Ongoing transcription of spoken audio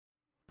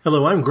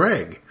Hello, I'm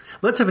Greg.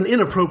 Let's have an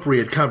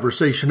inappropriate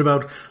conversation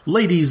about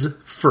ladies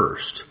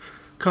first,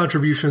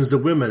 contributions that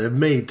women have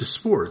made to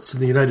sports in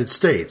the United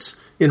States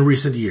in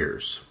recent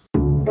years.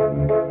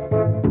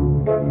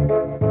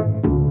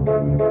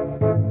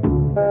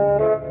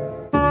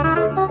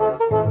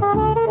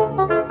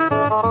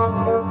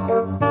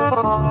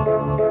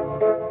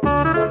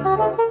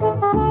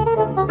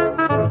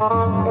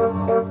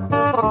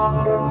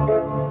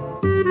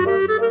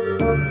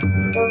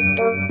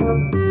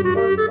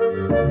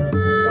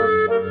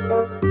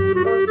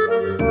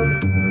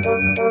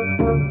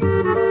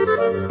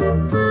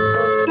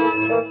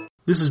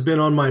 This has been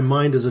on my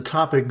mind as a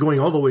topic going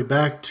all the way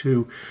back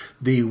to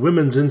the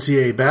women's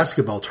NCAA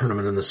basketball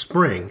tournament in the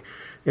spring,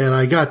 and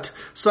I got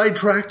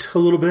sidetracked a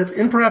little bit,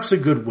 in perhaps a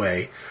good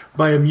way,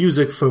 by a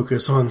music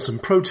focus on some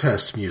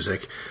protest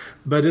music,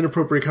 but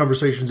Inappropriate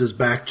Conversations is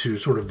back to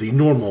sort of the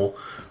normal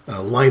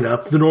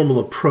lineup, the normal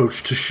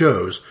approach to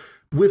shows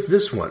with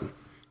this one,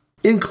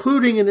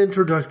 including an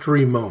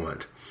introductory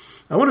moment.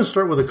 I want to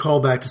start with a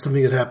callback to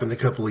something that happened a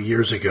couple of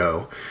years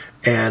ago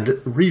and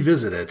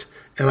revisit it.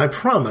 And I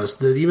promise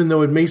that even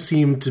though it may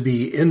seem to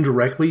be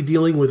indirectly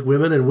dealing with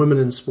women and women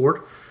in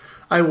sport,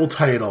 I will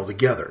tie it all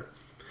together.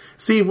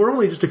 See, we're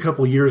only just a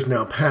couple years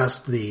now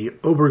past the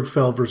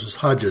Obergefell versus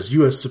Hodges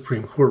U.S.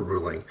 Supreme Court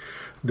ruling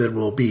that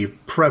will be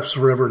perhaps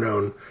forever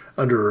known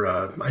under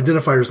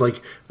identifiers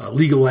like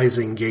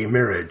legalizing gay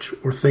marriage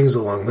or things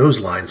along those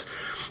lines.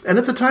 And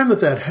at the time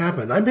that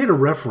happened, I made a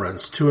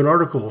reference to an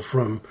article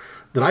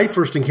that I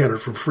first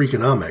encountered from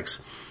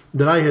Freakonomics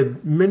that I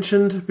had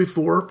mentioned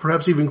before,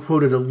 perhaps even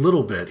quoted a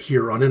little bit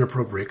here on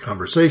Inappropriate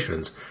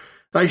Conversations.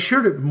 I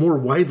shared it more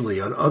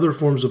widely on other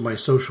forms of my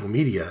social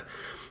media,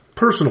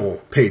 personal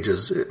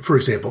pages, for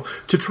example,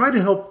 to try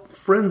to help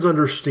friends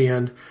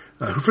understand,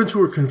 friends who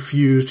were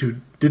confused, who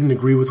didn't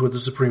agree with what the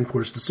Supreme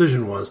Court's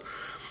decision was,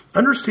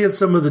 understand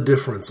some of the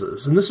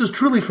differences. And this is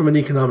truly from an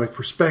economic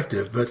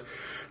perspective, but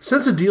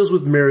since it deals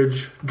with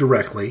marriage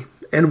directly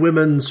and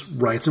women's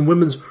rights and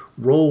women's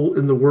role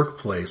in the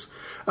workplace,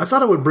 I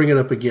thought I would bring it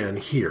up again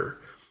here.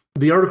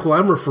 The article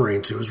I'm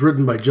referring to is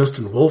written by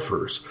Justin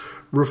Wolfers,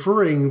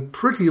 referring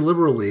pretty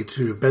liberally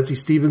to Betsy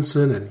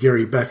Stevenson and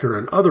Gary Becker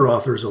and other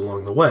authors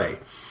along the way.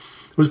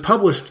 It was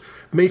published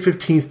May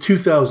 15th,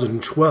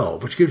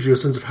 2012, which gives you a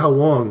sense of how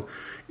long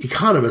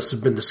economists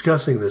have been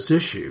discussing this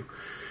issue.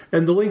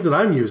 And the link that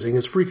I'm using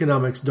is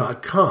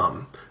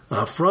Freakonomics.com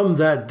from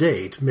that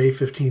date, May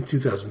 15th,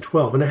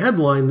 2012, and a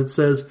headline that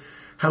says,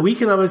 How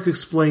Economics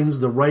Explains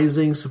the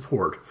Rising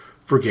Support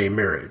for Gay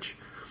Marriage.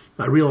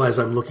 I realize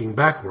I'm looking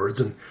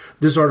backwards, and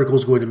this article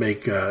is going to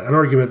make an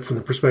argument from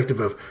the perspective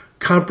of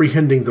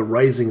comprehending the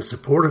rising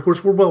support. Of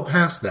course, we're well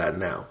past that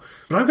now.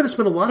 But I'm going to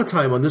spend a lot of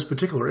time on this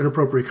particular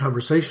Inappropriate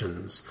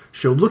Conversations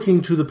show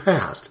looking to the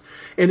past,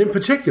 and in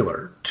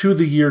particular, to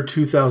the year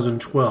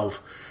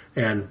 2012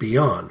 and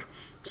beyond.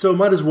 So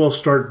might as well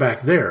start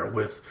back there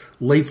with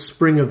late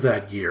spring of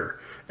that year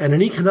and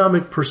an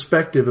economic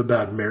perspective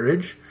about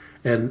marriage,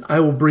 and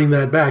I will bring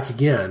that back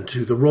again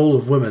to the role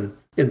of women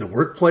in the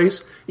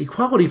workplace,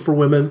 equality for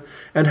women,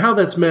 and how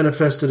that's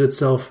manifested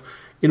itself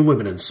in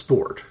women in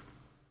sport.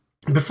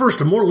 But first,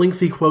 a more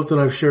lengthy quote than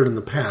I've shared in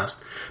the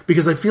past,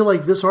 because I feel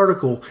like this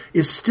article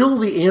is still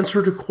the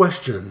answer to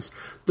questions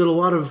that a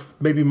lot of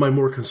maybe my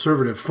more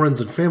conservative friends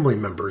and family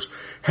members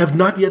have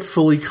not yet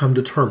fully come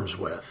to terms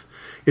with.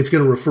 It's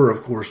going to refer,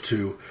 of course,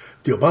 to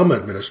the Obama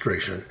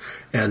administration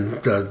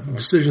and the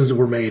decisions that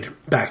were made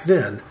back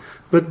then,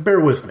 but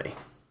bear with me.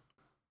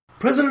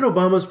 President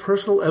Obama's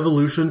personal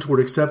evolution toward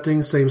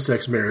accepting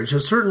same-sex marriage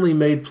has certainly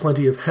made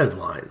plenty of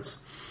headlines.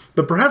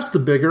 But perhaps the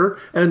bigger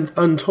and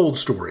untold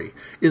story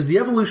is the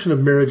evolution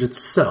of marriage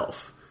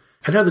itself,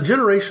 and how the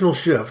generational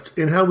shift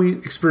in how we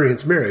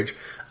experience marriage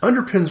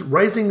underpins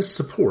rising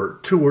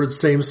support towards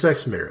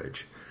same-sex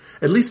marriage.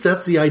 At least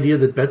that's the idea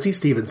that Betsy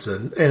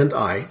Stevenson and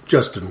I,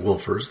 Justin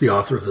Wolfers, the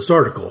author of this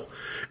article,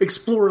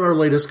 explore in our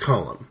latest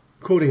column.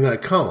 Quoting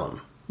that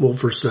column,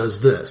 Wolfers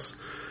says this: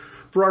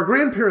 For our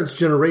grandparents'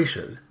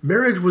 generation,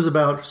 marriage was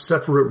about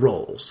separate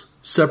roles,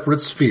 separate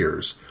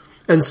spheres,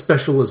 and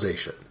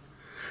specialization.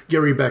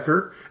 Gary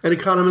Becker, an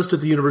economist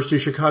at the University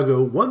of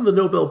Chicago, won the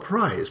Nobel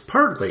Prize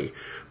partly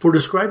for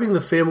describing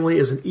the family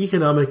as an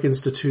economic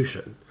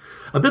institution,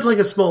 a bit like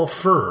a small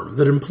firm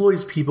that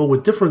employs people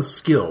with different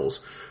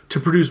skills to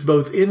produce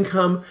both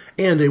income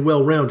and a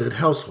well-rounded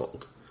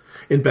household.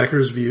 In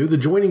Becker's view, the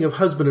joining of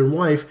husband and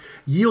wife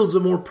yields a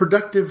more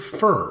productive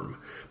firm,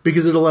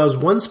 because it allows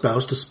one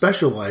spouse to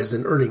specialize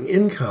in earning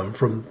income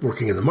from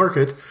working in the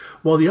market,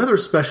 while the other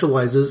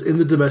specializes in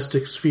the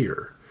domestic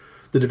sphere.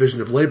 The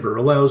division of labor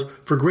allows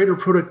for greater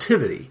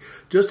productivity,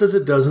 just as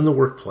it does in the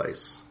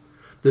workplace.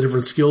 The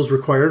different skills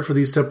required for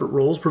these separate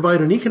roles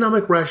provide an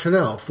economic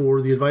rationale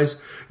for the advice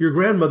your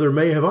grandmother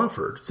may have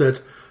offered,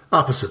 that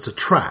opposites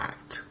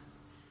attract.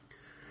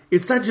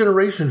 It's that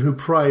generation who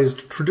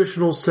prized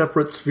traditional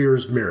separate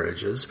spheres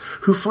marriages,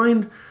 who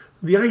find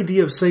the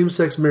idea of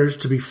same-sex marriage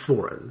to be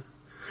foreign.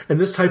 And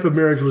this type of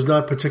marriage was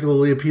not a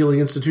particularly appealing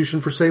institution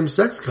for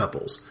same-sex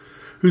couples,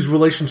 whose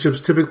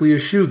relationships typically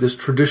eschew this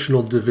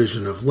traditional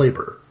division of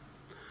labor.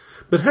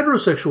 But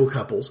heterosexual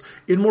couples,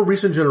 in more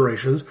recent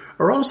generations,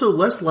 are also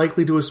less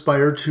likely to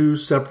aspire to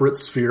separate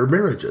sphere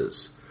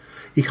marriages.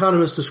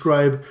 Economists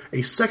describe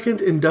a second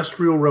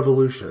industrial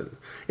revolution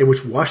in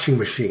which washing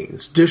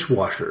machines,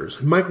 dishwashers,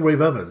 and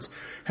microwave ovens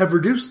have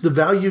reduced the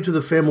value to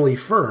the family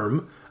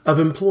firm of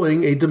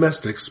employing a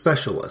domestic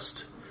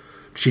specialist.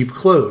 Cheap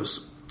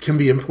clothes can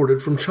be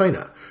imported from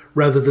China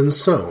rather than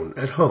sewn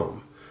at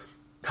home.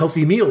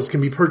 Healthy meals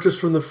can be purchased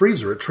from the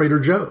freezer at Trader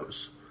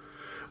Joe's.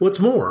 What's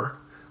more,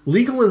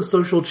 legal and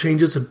social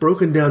changes have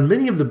broken down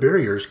many of the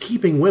barriers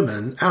keeping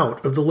women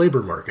out of the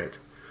labor market.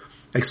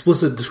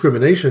 Explicit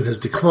discrimination has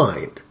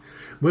declined.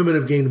 Women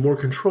have gained more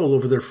control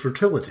over their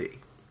fertility.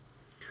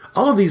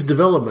 All of these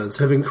developments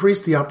have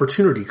increased the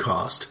opportunity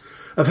cost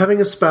of having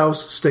a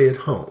spouse stay at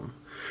home,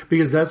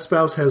 because that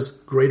spouse has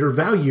greater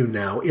value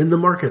now in the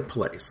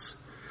marketplace.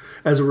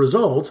 As a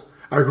result,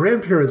 our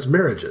grandparents'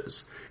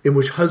 marriages, in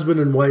which husband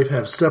and wife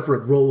have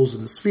separate roles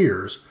and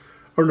spheres,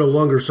 are no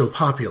longer so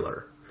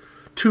popular.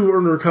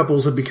 Two-earner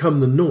couples have become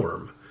the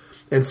norm,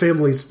 and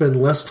families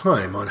spend less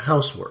time on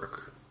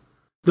housework.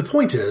 The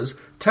point is,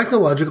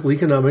 technological,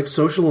 economic,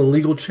 social, and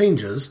legal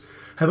changes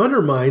have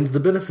undermined the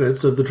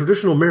benefits of the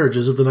traditional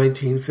marriages of the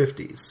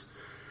 1950s.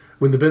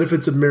 When the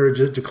benefits of marriage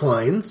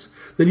declines,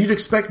 then you'd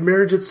expect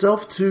marriage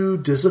itself to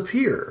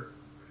disappear.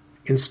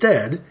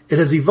 Instead, it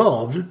has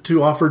evolved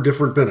to offer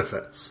different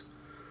benefits.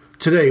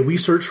 Today, we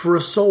search for a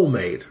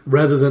soulmate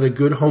rather than a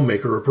good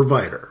homemaker or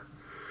provider.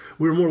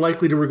 We're more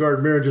likely to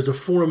regard marriage as a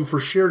forum for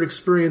shared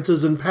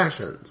experiences and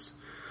passions.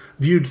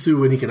 Viewed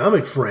through an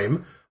economic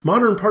frame,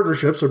 modern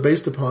partnerships are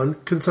based upon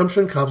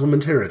consumption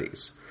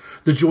complementarities,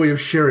 the joy of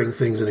sharing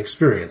things and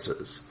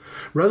experiences,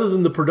 rather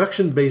than the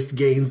production-based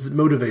gains that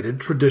motivated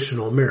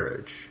traditional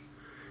marriage.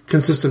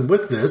 Consistent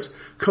with this,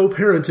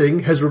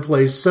 co-parenting has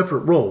replaced separate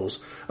roles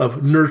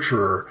of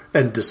nurturer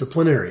and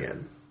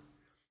disciplinarian.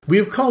 We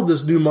have called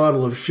this new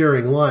model of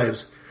sharing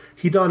lives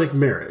hedonic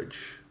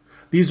marriage.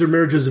 These are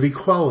marriages of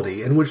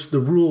equality in which the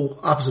rule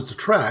opposites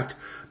attract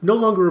no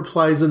longer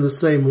applies in the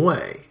same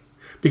way,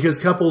 because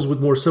couples with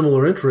more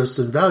similar interests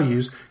and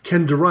values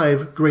can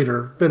derive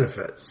greater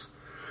benefits.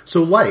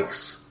 So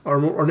likes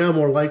are now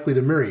more likely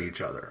to marry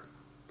each other.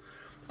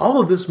 All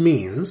of this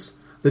means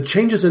that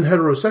changes in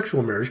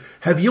heterosexual marriage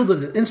have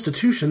yielded an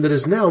institution that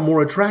is now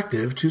more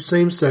attractive to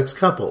same-sex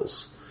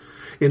couples.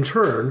 In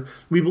turn,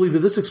 we believe that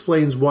this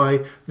explains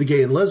why the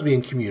gay and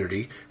lesbian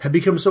community have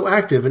become so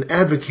active in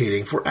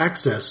advocating for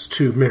access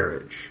to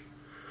marriage.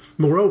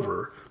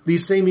 Moreover,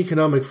 these same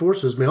economic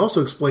forces may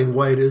also explain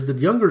why it is that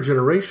younger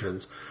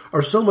generations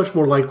are so much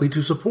more likely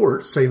to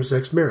support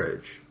same-sex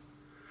marriage.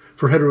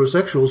 For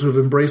heterosexuals who have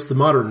embraced the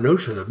modern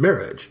notion of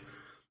marriage,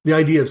 the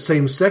idea of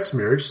same-sex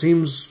marriage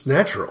seems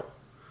natural.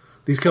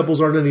 These couples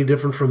aren't any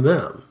different from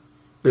them.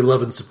 They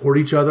love and support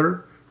each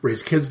other,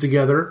 raise kids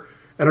together,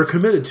 and are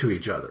committed to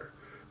each other.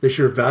 They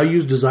share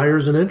values,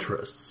 desires, and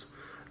interests.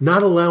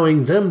 Not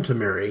allowing them to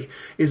marry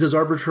is as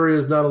arbitrary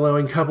as not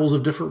allowing couples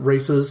of different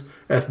races,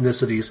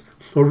 ethnicities,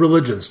 or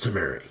religions to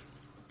marry.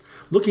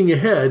 Looking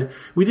ahead,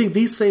 we think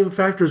these same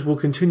factors will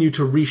continue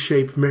to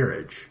reshape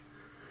marriage.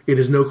 It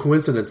is no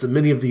coincidence that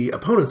many of the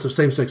opponents of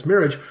same-sex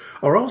marriage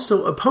are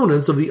also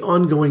opponents of the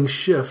ongoing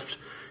shift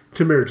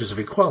to marriages of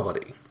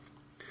equality.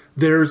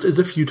 Theirs is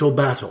a futile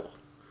battle.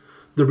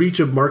 The reach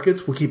of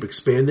markets will keep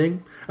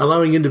expanding,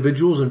 allowing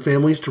individuals and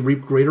families to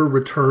reap greater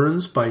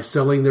returns by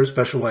selling their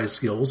specialized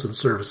skills and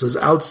services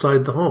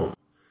outside the home.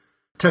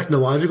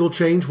 Technological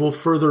change will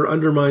further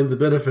undermine the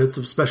benefits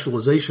of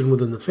specialization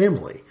within the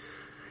family.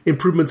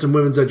 Improvements in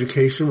women's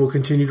education will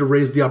continue to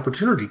raise the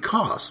opportunity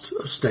cost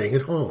of staying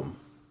at home.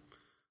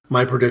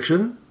 My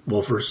prediction,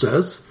 Wolfers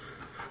says,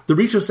 the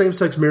reach of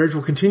same-sex marriage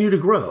will continue to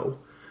grow,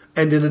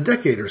 and in a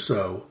decade or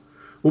so,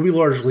 will be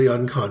largely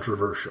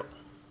uncontroversial.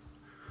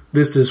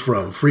 This is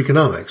from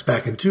Freakonomics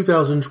back in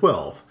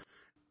 2012.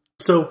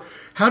 So,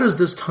 how does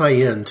this tie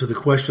in to the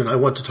question I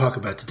want to talk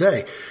about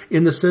today,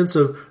 in the sense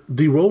of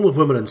the role of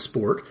women in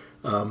sport,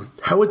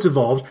 how it's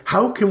evolved,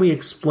 how can we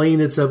explain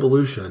its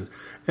evolution,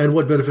 and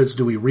what benefits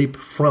do we reap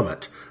from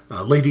it?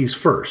 Ladies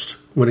first,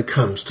 when it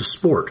comes to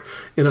sport,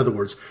 in other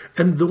words.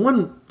 And the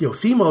one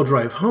theme I'll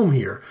drive home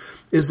here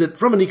is that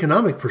from an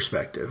economic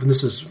perspective, and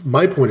this is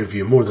my point of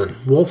view more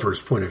than Wolfer's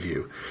point of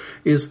view,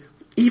 is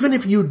even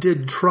if you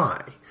did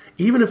try,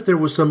 even if there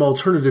was some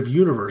alternative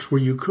universe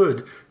where you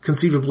could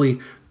conceivably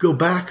go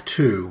back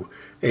to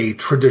a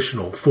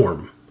traditional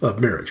form of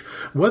marriage,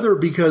 whether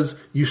because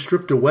you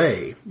stripped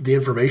away the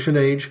information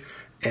age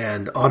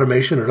and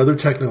automation and other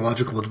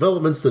technological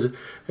developments that,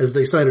 as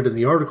they cited in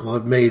the article,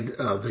 have made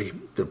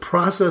the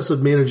process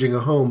of managing a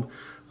home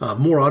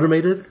more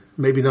automated,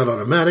 maybe not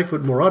automatic,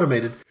 but more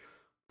automated,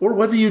 or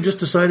whether you just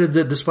decided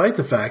that despite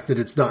the fact that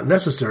it's not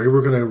necessary,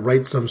 we're going to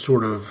write some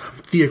sort of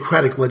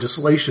theocratic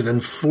legislation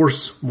and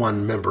force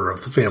one member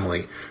of the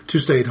family to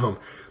stay at home.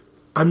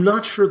 I'm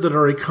not sure that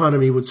our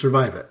economy would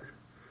survive it.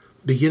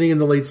 Beginning in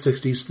the late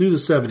 60s through the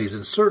 70s,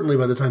 and certainly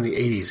by the time the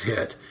 80s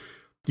hit,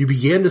 you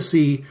began to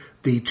see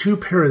the two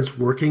parents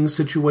working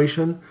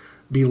situation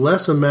be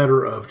less a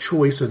matter of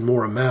choice and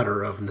more a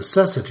matter of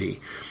necessity,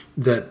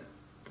 that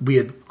we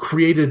had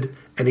created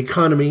an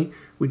economy,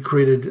 we'd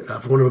created,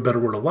 for want of a better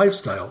word, a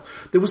lifestyle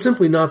that was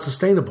simply not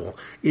sustainable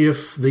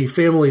if the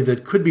family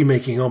that could be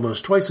making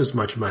almost twice as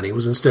much money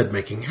was instead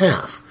making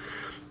half.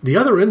 The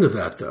other end of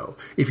that, though,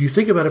 if you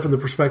think about it from the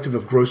perspective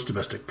of gross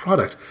domestic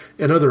product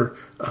and other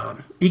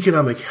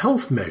economic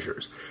health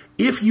measures,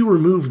 if you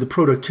remove the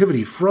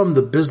productivity from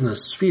the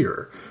business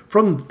sphere,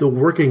 from the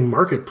working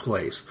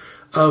marketplace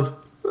of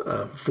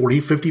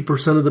 40,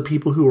 50% of the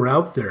people who are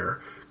out there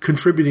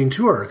contributing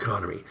to our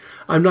economy,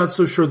 I'm not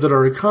so sure that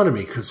our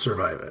economy could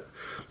survive it.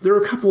 There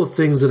are a couple of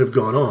things that have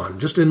gone on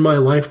just in my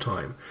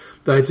lifetime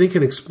that I think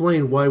can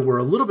explain why we're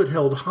a little bit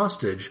held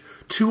hostage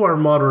to our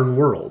modern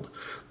world,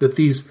 that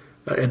these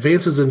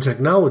advances in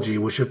technology,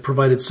 which have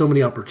provided so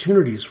many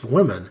opportunities for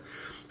women,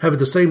 have at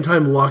the same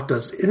time locked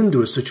us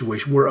into a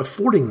situation where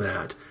affording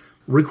that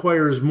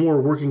requires more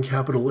working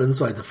capital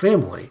inside the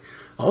family,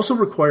 also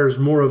requires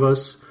more of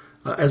us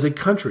as a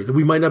country, that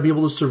we might not be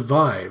able to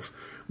survive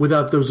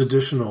without those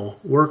additional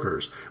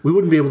workers. We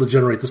wouldn't be able to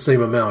generate the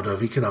same amount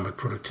of economic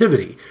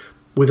productivity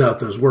without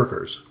those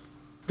workers.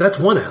 That's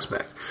one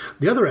aspect.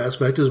 The other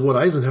aspect is what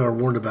Eisenhower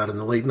warned about in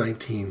the late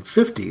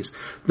 1950s,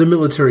 the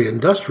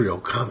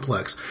military-industrial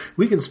complex.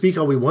 We can speak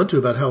all we want to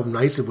about how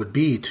nice it would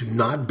be to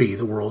not be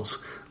the world's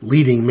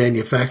leading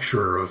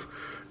manufacturer of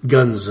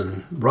guns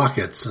and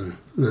rockets and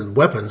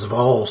weapons of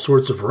all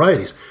sorts of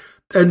varieties,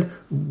 and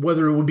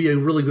whether it would be a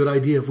really good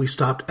idea if we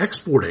stopped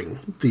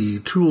exporting the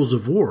tools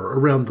of war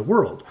around the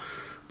world.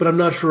 But I'm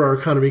not sure our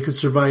economy could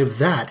survive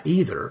that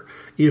either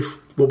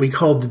if what we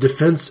called the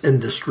defense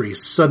industry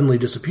suddenly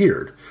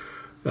disappeared.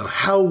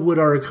 How would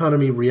our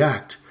economy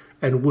react,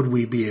 and would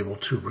we be able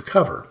to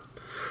recover?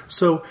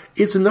 So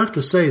it's enough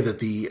to say that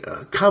the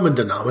common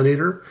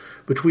denominator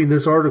between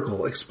this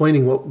article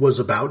explaining what was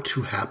about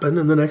to happen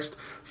in the next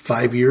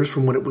 5 years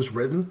from when it was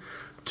written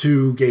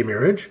to gay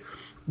marriage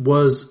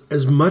was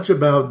as much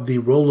about the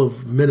role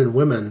of men and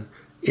women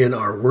in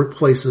our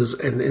workplaces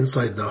and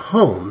inside the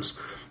homes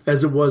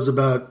as it was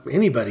about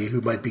anybody who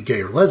might be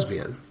gay or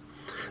lesbian.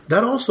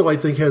 That also, I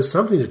think, has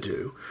something to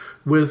do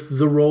with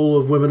the role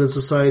of women in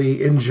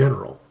society in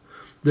general.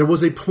 There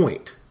was a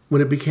point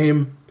when it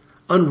became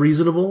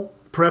unreasonable,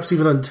 perhaps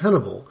even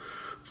untenable,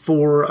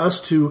 for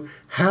us to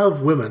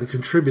have women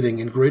contributing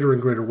in greater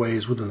and greater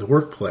ways within the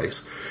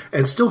workplace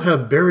and still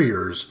have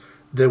barriers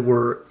that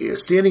were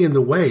standing in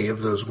the way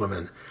of those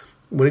women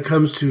when it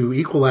comes to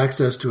equal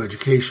access to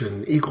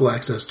education, equal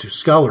access to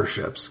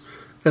scholarships,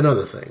 and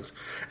other things.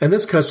 And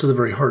this cuts to the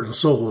very heart and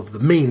soul of the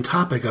main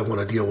topic I want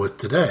to deal with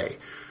today.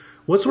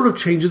 What sort of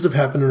changes have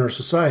happened in our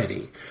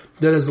society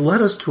that has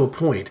led us to a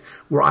point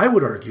where I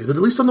would argue that,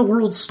 at least on the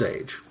world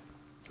stage,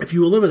 if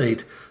you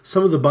eliminate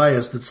some of the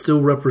bias that's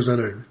still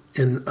represented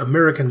in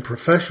American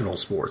professional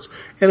sports,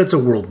 and it's a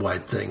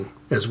worldwide thing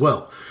as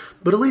well,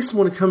 but at least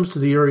when it comes to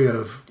the area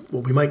of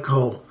what we might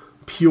call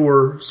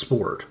pure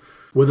sport,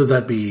 whether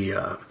that be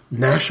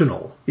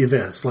national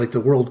events like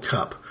the World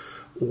Cup,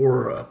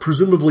 or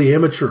presumably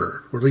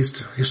amateur, or at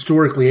least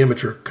historically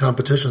amateur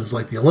competitions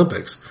like the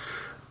Olympics,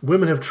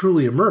 women have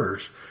truly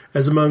emerged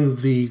as among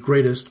the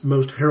greatest,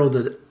 most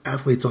heralded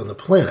athletes on the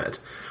planet.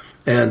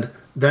 And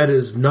that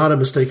is not a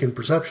mistaken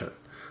perception.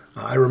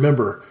 I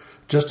remember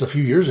just a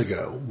few years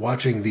ago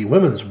watching the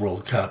Women's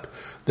World Cup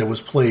that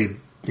was played,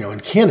 in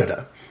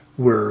Canada,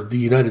 where the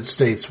United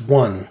States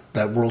won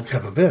that World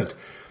Cup event,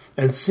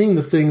 and seeing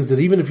the things that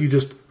even if you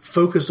just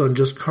focused on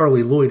just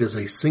Carly Lloyd as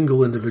a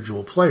single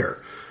individual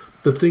player,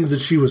 the things that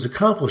she was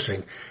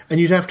accomplishing. And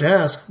you'd have to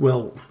ask,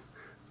 well,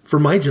 for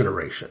my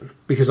generation,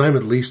 because I'm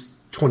at least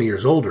 20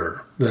 years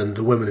older than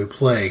the women who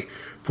play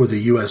for the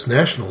U.S.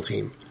 national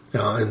team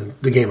in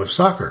the game of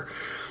soccer,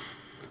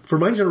 for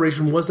my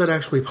generation, was that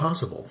actually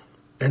possible?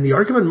 And the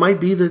argument might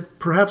be that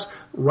perhaps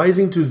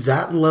rising to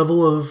that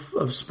level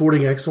of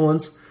sporting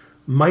excellence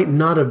might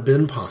not have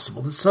been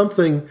possible, that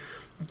something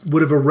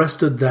would have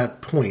arrested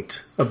that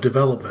point of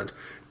development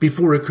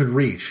before it could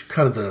reach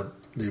kind of the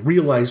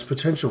realized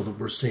potential that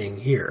we're seeing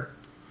here.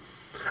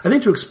 I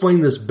think to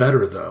explain this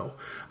better, though,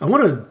 I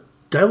want to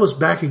dial us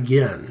back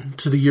again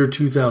to the year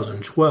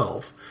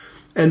 2012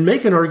 and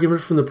make an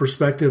argument from the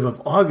perspective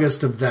of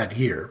August of that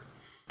year,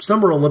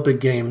 Summer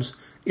Olympic Games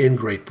in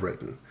Great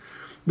Britain.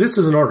 This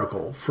is an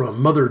article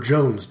from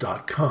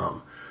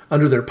MotherJones.com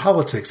under their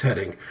politics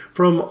heading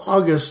from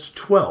August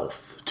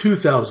 12th,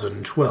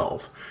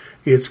 2012.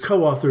 It's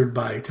co-authored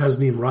by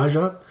Tasneem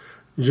Raja,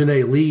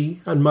 Janae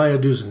Lee, and Maya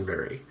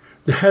Dusenberry.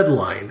 The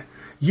headline,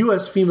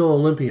 U.S. female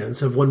Olympians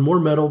have won more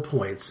medal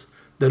points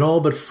than all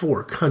but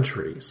 4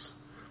 countries.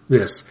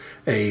 This,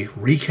 a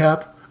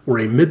recap or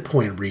a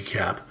midpoint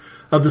recap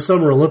of the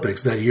Summer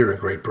Olympics that year in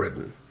Great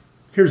Britain.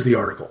 Here's the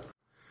article.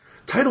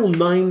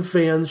 Title IX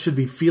fans should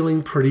be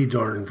feeling pretty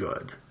darn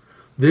good.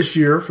 This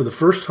year, for the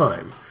first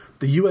time,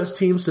 the U.S.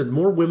 team sent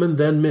more women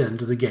than men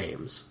to the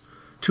Games.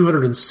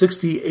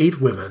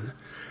 268 women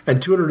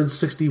and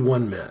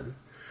 261 men.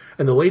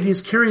 And the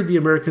ladies carried the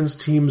Americans'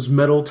 team's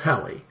medal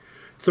tally.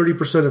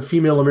 30% of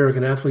female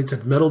American athletes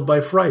had medaled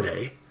by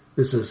Friday.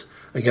 This is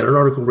Again, an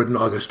article written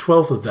August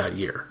 12th of that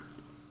year,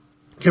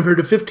 compared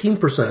to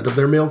 15% of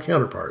their male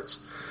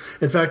counterparts.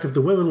 In fact, if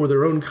the women were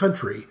their own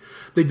country,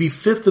 they'd be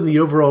fifth in the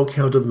overall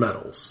count of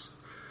medals.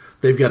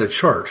 They've got a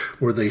chart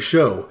where they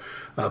show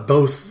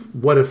both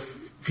what if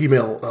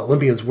female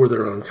Olympians were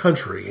their own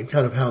country and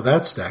kind of how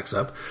that stacks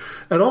up,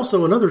 and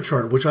also another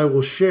chart which I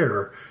will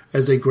share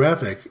as a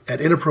graphic at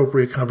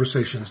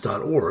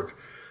inappropriateconversations.org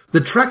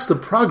that tracks the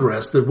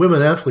progress that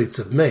women athletes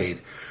have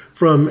made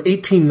from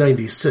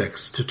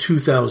 1896 to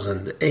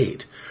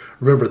 2008.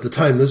 Remember, at the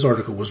time this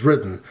article was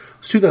written,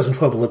 the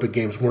 2012 Olympic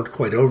Games weren't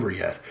quite over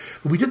yet.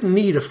 We didn't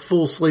need a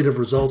full slate of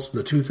results from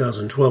the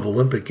 2012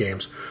 Olympic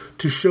Games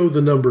to show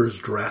the numbers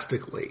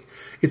drastically.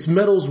 It's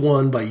medals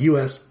won by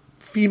U.S.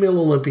 female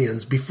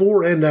Olympians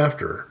before and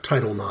after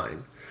Title IX.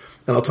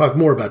 And I'll talk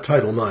more about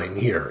Title IX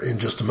here in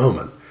just a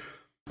moment.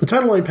 The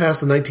Title IX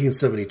passed in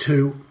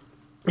 1972.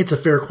 It's a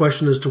fair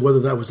question as to whether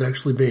that was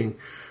actually being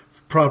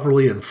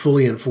properly and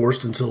fully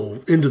enforced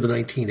until into the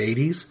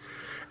 1980s.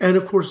 And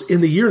of course,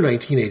 in the year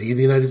 1980,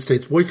 the United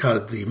States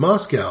boycotted the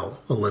Moscow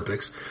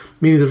Olympics,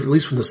 meaning that at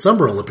least from the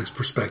Summer Olympics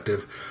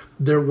perspective,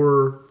 there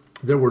were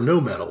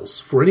no medals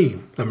for any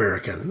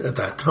American at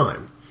that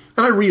time.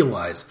 And I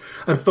realize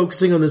I'm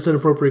focusing on this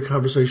Inappropriate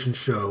Conversation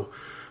show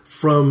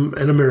from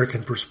an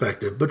American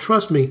perspective, but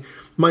trust me,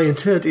 my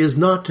intent is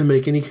not to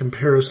make any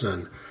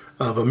comparison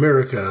of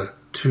America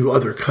to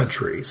other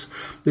countries.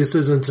 This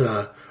isn't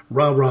a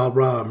rah, rah,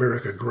 rah,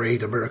 America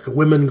great, America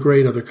women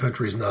great, other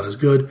countries not as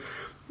good.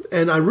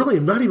 And I really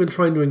am not even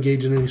trying to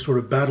engage in any sort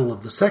of battle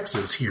of the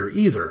sexes here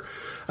either.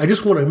 I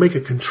just want to make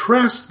a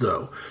contrast,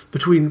 though,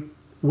 between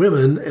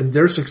women and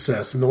their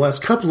success in the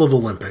last couple of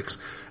Olympics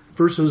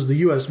versus the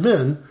U.S.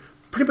 men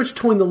pretty much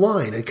towing the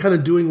line and kind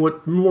of doing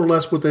what more or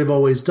less what they've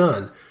always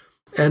done,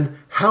 and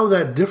how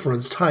that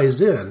difference ties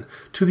in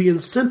to the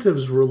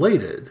incentives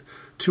related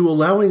to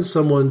allowing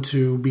someone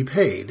to be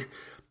paid,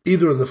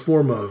 either in the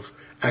form of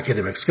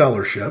academic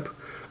scholarship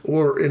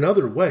or in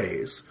other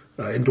ways,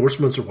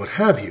 endorsements or what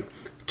have you,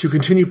 to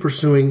continue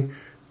pursuing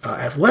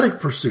athletic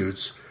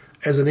pursuits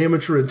as an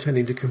amateur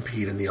intending to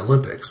compete in the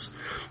Olympics.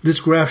 This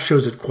graph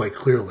shows it quite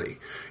clearly.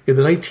 In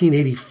the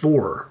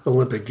 1984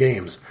 Olympic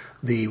Games,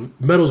 the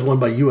medals won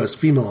by U.S.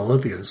 female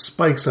Olympians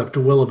spikes up to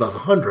well above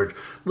 100, a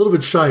little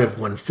bit shy of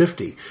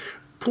 150.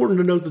 Important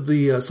to note that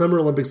the Summer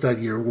Olympics that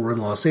year were in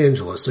Los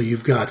Angeles, so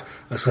you've got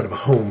a sort of a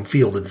home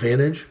field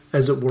advantage,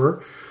 as it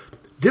were.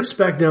 Dips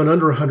back down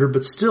under 100,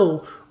 but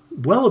still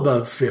well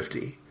above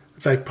 50. In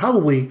fact,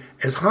 probably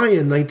as high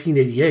in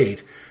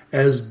 1988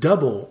 as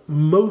double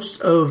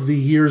most of the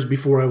years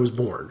before I was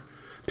born.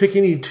 Pick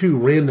any two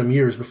random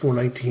years before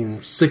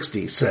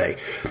 1960, say,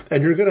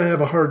 and you're going to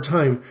have a hard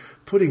time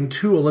putting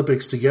two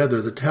Olympics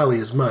together that tally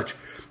as much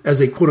as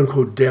a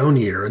quote-unquote down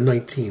year in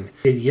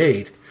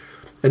 1988.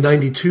 In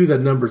 92, that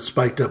number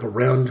spiked up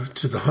around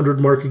to the 100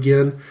 mark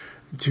again.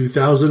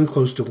 2000,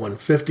 close to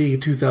 150.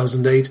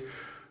 2008,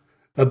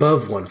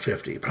 above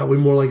 150. Probably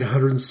more like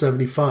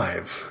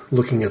 175,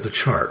 looking at the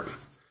chart.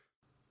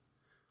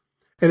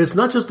 And it's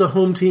not just the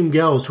home team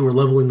gals who are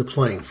leveling the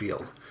playing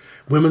field.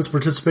 Women's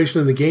participation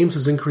in the games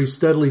has increased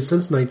steadily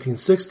since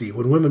 1960,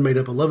 when women made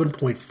up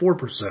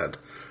 11.4%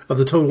 of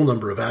the total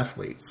number of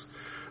athletes.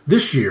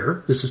 This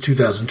year, this is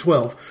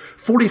 2012,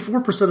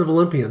 44% of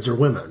Olympians are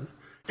women.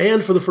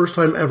 And for the first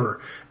time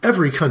ever,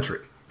 every country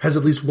has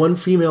at least one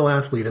female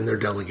athlete in their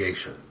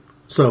delegation.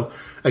 So,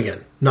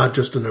 again, not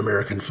just an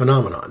American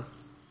phenomenon.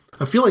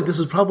 I feel like this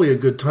is probably a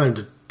good time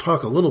to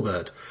talk a little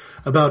bit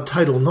about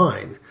Title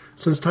IX,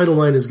 since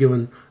Title IX is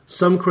given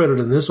some credit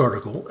in this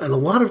article and a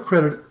lot of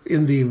credit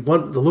in the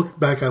look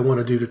back I want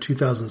to do to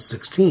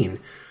 2016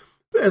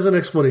 as an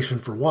explanation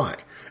for why.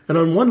 And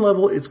on one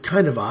level, it's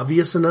kind of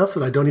obvious enough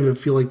that I don't even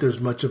feel like there's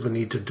much of a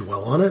need to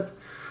dwell on it.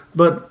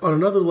 But on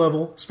another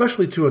level,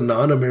 especially to a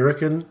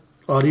non-American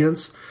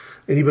audience,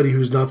 anybody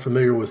who's not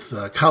familiar with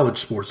college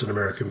sports in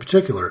America in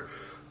particular,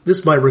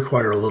 this might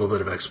require a little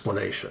bit of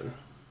explanation.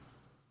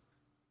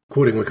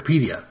 Quoting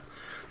Wikipedia,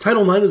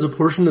 Title IX is a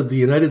portion of the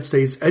United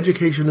States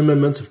Education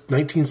Amendments of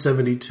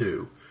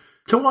 1972.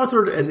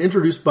 Co-authored and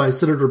introduced by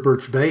Senator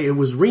Birch Bayh, it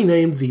was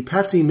renamed the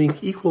Patsy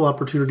Mink Equal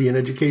Opportunity in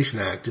Education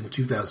Act in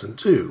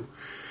 2002.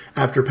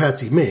 After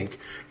Patsy Mink,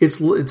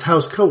 its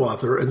House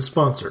co-author and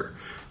sponsor.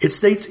 It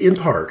states in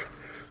part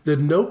that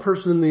no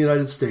person in the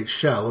United States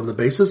shall, on the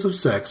basis of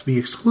sex, be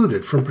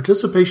excluded from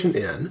participation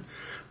in,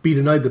 be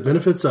denied the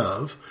benefits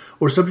of,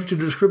 or subject to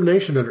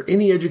discrimination under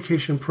any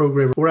education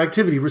program or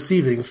activity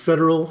receiving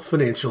federal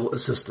financial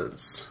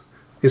assistance.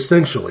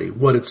 Essentially,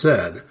 what it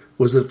said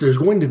was that if there's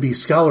going to be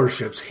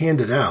scholarships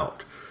handed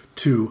out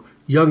to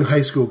young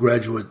high school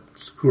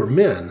graduates who are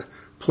men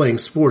playing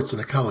sports in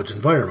a college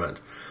environment,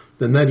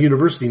 then that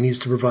university needs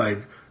to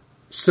provide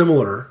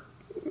similar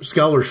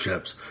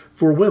scholarships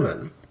for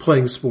women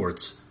playing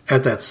sports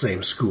at that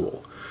same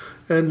school.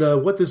 And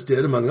what this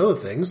did, among other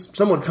things,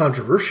 somewhat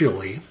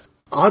controversially,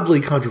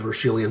 oddly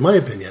controversially in my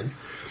opinion,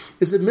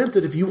 is it meant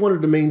that if you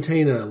wanted to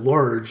maintain a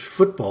large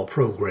football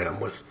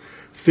program with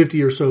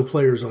 50 or so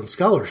players on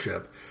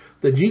scholarship,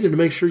 then you needed to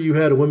make sure you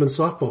had a women's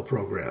softball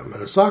program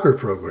and a soccer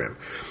program.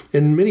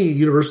 In many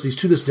universities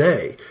to this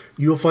day,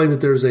 you'll find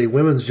that there's a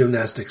women's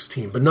gymnastics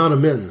team, but not a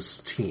men's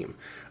team.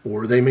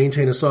 Or they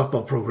maintain a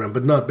softball program,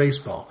 but not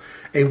baseball.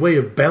 A way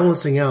of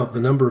balancing out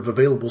the number of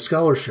available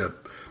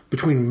scholarship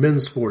between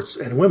men's sports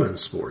and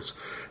women's sports.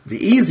 The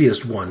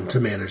easiest one to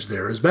manage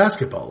there is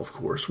basketball, of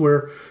course,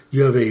 where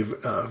you have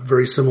a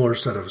very similar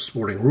set of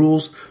sporting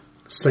rules,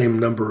 same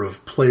number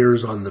of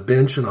players on the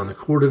bench and on the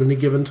court at any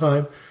given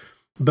time.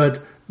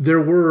 But there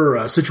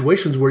were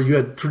situations where you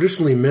had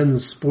traditionally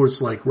men's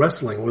sports like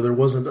wrestling where there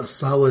wasn't a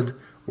solid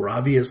or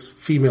obvious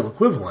female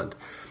equivalent,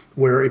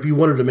 where if you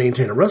wanted to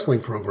maintain a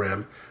wrestling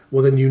program,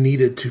 well, then you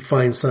needed to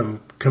find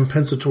some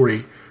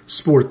compensatory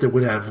sport that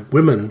would have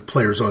women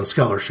players on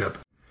scholarship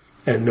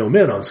and no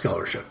men on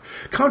scholarship.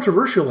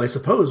 Controversial, I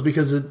suppose,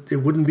 because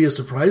it wouldn't be a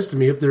surprise to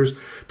me if there's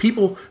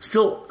people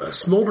still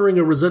smoldering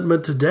a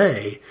resentment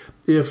today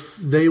if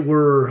they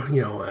were,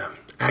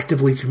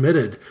 actively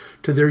committed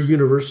to their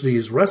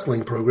university's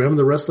wrestling program,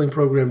 the wrestling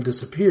program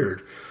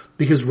disappeared.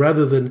 Because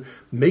rather than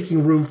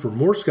making room for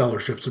more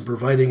scholarships and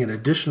providing an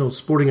additional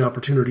sporting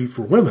opportunity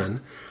for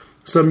women,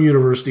 some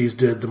universities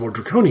did the more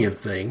draconian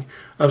thing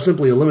of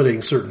simply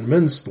eliminating certain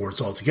men's sports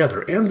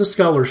altogether and the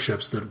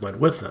scholarships that went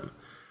with them.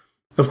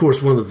 Of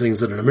course, one of the things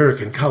that in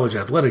American college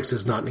athletics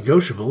is not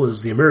negotiable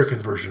is the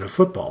American version of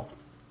football.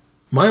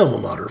 My alma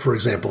mater, for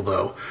example,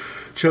 though,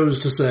 chose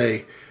to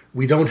say,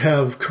 we don't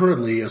have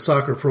currently a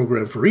soccer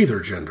program for either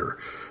gender,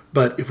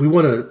 but if we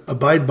want to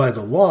abide by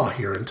the law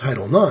here in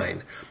Title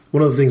IX,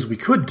 one of the things we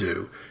could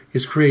do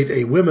is create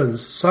a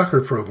women's soccer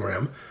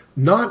program,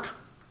 not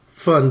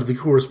fund the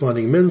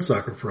corresponding men's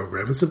soccer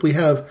program, and simply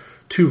have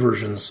two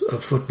versions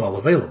of football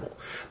available.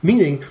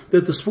 Meaning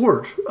that the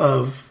sport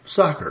of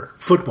soccer,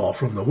 football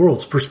from the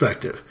world's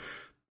perspective,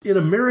 in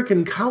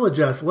American college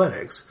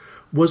athletics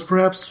was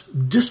perhaps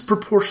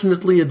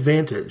disproportionately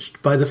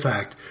advantaged by the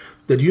fact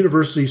that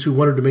universities who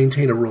wanted to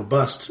maintain a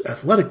robust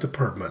athletic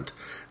department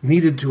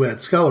needed to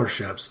add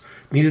scholarships,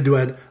 needed to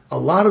add a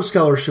lot of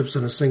scholarships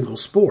in a single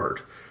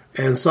sport,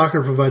 and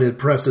soccer provided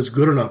perhaps as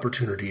good an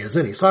opportunity as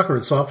any, soccer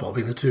and softball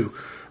being the two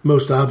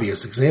most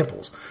obvious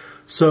examples.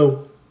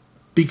 So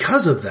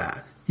because of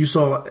that, you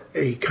saw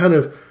a kind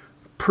of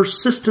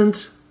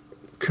persistent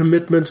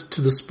commitment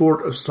to the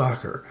sport of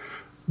soccer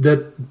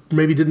that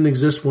maybe didn't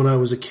exist when I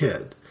was a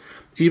kid.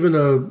 Even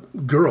a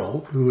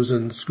girl who was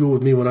in school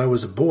with me when I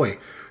was a boy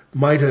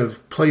might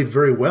have played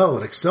very well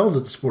and excelled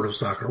at the sport of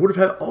soccer, would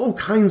have had all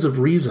kinds of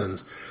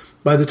reasons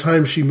by the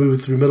time she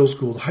moved through middle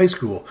school to high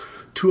school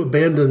to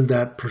abandon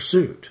that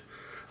pursuit.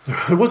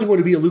 It wasn't going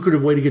to be a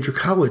lucrative way to get your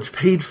college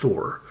paid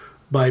for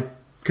by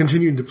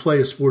continuing to play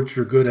a sport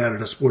you're good at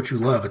and a sport you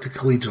love at the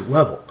collegiate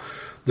level.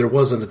 There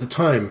wasn't at the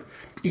time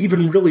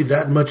even really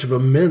that much of a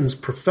men's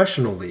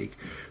professional league.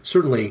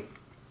 Certainly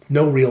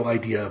no real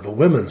idea of a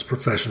women's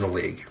professional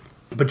league.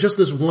 But just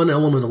this one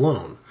element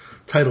alone,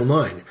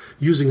 Title IX,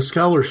 using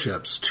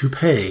scholarships to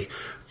pay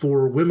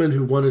for women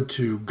who wanted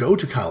to go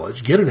to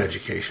college, get an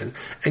education,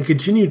 and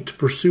continue to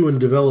pursue and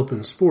develop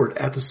in sport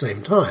at the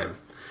same time.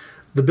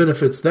 The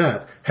benefits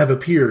that have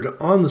appeared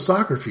on the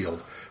soccer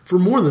field for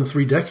more than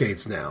 3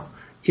 decades now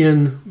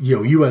in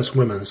U.S.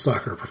 women's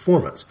soccer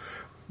performance.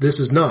 This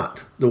is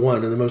not the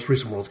one in the most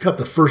recent World Cup,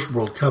 the first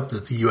World Cup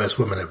that the U.S.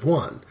 women have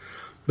won.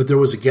 But there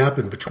was a gap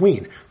in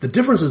between. The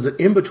difference is that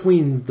in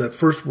between that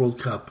first World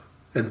Cup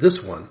and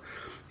this one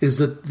is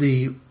that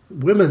the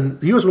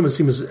U.S. women's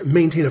team has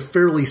maintained a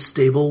fairly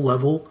stable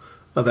level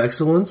of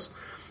excellence,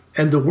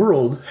 and the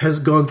world has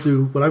gone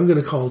through what I'm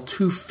going to call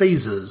 2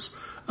 phases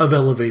of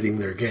elevating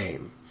their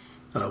game.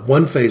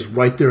 One phase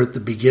right there at the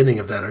beginning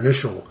of that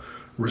initial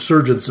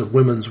resurgence of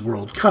Women's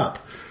World Cup,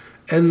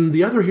 and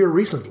the other here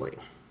recently.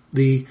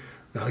 The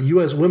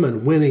U.S.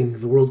 women winning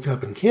the World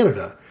Cup in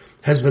Canada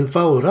has been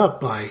followed up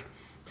by,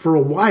 for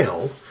a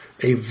while,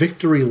 a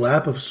victory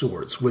lap of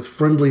sorts with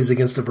friendlies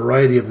against a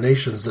variety of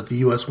nations that the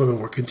U.S. women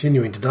were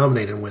continuing to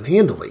dominate and win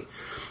handily.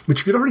 But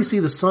you could already see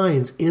the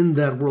signs in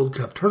that World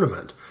Cup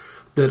tournament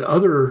that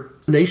other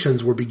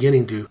nations were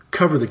beginning to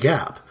cover the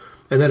gap.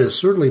 And that has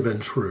certainly been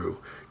true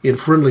in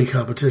friendly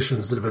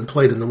competitions that have been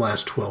played in the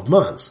last 12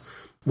 months,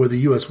 where the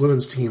U.S.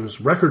 women's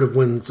team's record of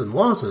wins and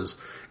losses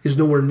is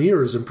nowhere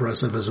near as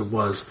impressive as it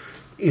was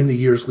in the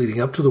years leading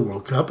up to the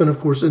World Cup and, of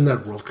course, in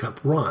that World Cup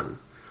run.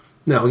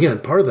 Now, again,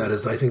 part of that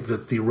is I think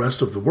that the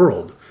rest of the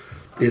world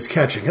is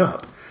catching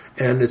up,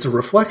 and it's a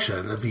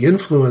reflection of the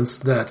influence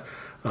that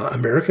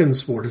American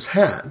sport has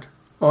had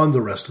on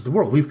the rest of the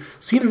world. We've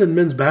seen it in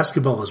men's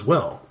basketball as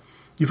well.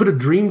 You put a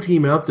dream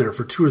team out there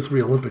for 2 or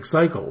 3 Olympic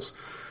cycles,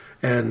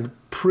 and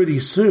pretty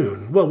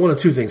soon, well, one of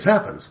 2 things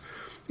happens.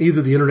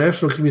 Either the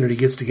international community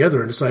gets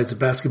together and decides that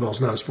basketball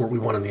is not a sport we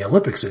want in the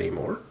Olympics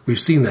anymore. We've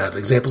seen that,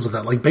 examples of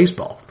that like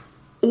baseball.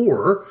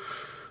 Or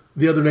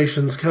the other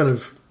nations kind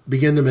of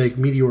begin to make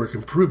meteoric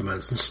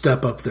improvements and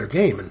step up their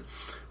game. And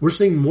we're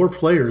seeing more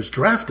players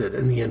drafted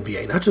in the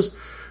NBA, not just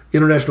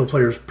international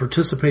players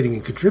participating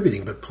and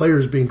contributing, but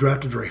players being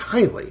drafted very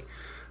highly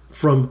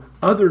from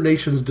other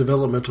nations'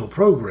 developmental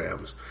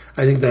programs.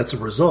 I think that's a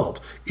result.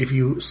 If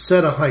you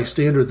set a high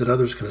standard that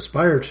others can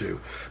aspire to,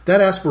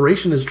 that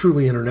aspiration is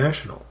truly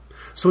international.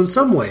 So in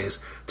some ways,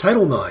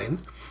 Title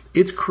IX,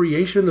 its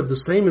creation of the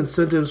same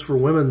incentives for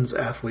women's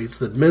athletes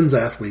that men's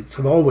athletes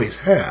have always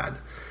had,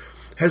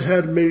 has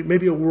had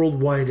maybe a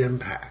worldwide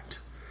impact.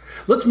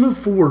 Let's move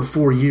forward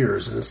 4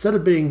 years, and instead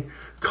of being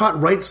caught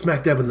right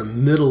smack dab in the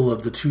middle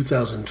of the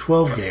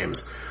 2012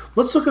 games,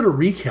 let's look at a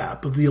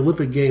recap of the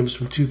Olympic Games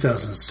from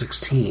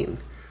 2016.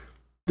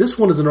 This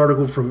one is an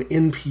article from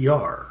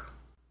NPR.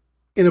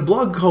 In a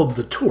blog called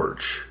The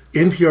Torch,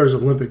 NPR's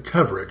Olympic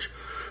coverage,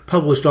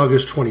 published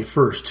August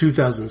 21st,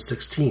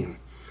 2016,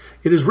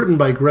 it is written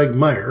by Greg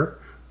Meyer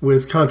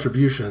with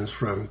contributions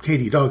from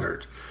Katie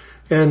Doggart,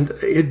 and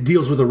it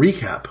deals with a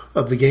recap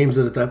of the games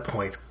that at that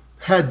point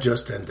had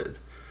just ended.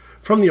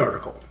 From the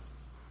article,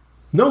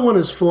 no one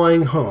is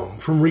flying home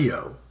from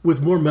Rio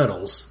with more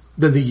medals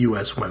than the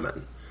U.S.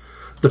 women.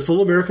 The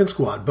full American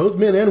squad, both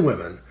men and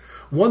women,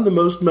 won the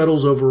most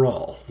medals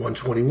overall,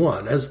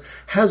 121, as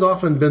has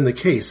often been the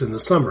case in the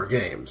summer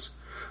games.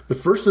 But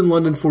first in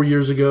London 4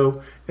 years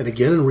ago, and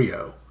again in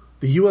Rio,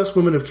 the U.S.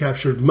 women have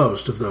captured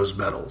most of those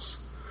medals.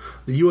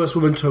 The U.S.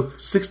 women took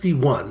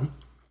 61,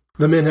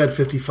 the men had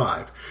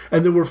 55,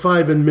 and there were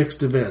 5 in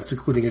mixed events,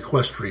 including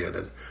equestrian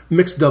and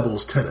mixed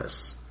doubles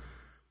tennis.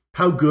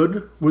 How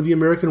good were the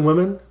American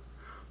women?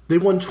 They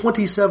won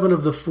 27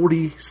 of the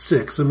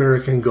 46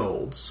 American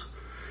golds.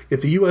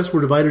 If the U.S.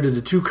 were divided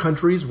into 2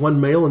 countries, one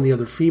male and the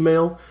other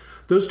female,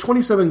 those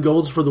 27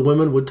 golds for the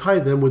women would tie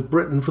them with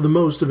Britain for the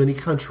most of any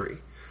country,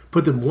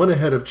 put them 1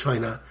 ahead of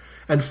China,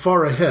 and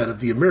far ahead of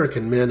the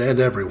American men and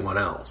everyone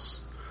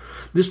else.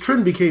 This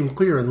trend became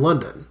clear in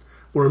London,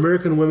 where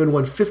American women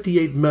won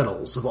 58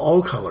 medals of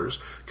all colors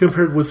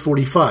compared with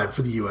 45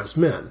 for the U.S.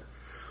 men,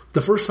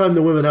 the first time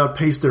the women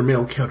outpaced their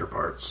male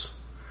counterparts.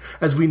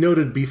 As we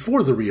noted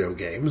before the Rio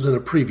Games in a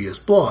previous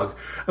blog,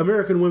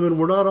 American women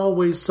were not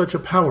always such a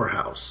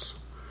powerhouse.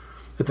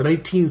 At the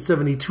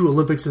 1972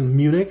 Olympics in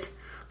Munich,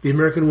 the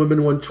American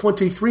women won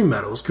 23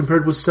 medals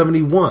compared with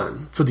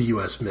 71 for the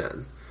U.S.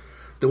 men.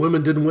 The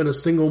women didn't win a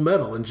single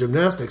medal in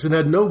gymnastics and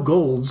had no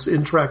golds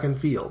in track and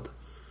field.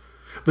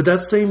 But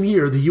that same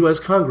year, the U.S.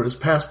 Congress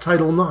passed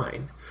Title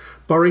IX,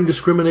 barring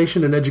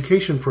discrimination in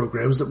education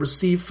programs that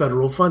receive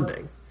federal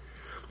funding.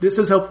 This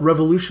has helped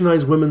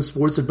revolutionize women's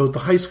sports at both the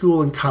high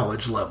school and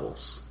college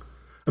levels.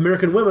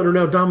 American women are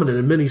now dominant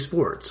in many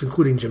sports,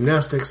 including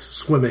gymnastics,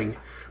 swimming,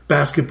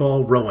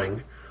 basketball,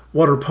 rowing,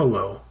 water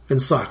polo,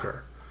 and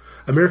soccer.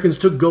 Americans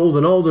took gold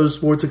in all those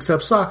sports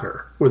except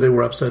soccer, where they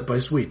were upset by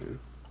Sweden.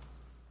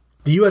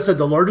 The U.S. had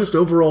the largest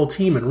overall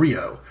team in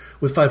Rio,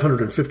 with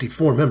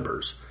 554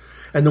 members,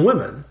 and the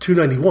women,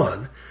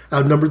 291,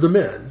 outnumbered the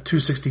men,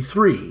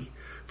 263,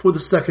 for the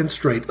second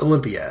straight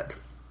Olympiad.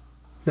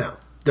 Now,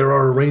 there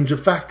are a range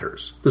of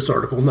factors, this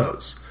article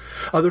notes.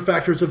 Other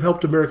factors have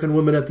helped American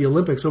women at the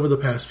Olympics over the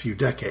past few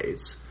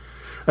decades.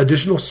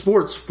 Additional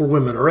sports for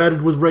women are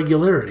added with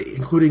regularity,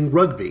 including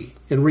rugby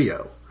in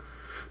Rio.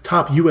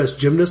 Top U.S.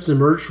 gymnasts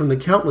emerged from the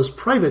countless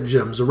private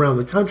gyms around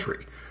the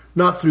country,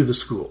 not through the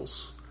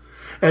schools.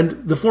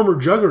 And the former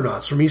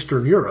juggernauts from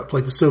Eastern Europe,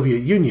 like the Soviet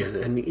Union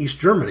and East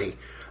Germany,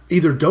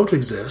 either don't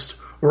exist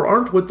or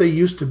aren't what they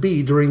used to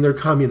be during their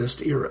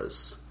communist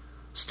eras.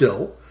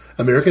 Still,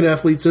 American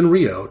athletes in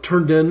Rio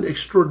turned in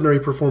extraordinary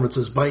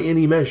performances by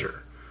any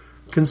measure.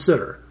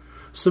 Consider,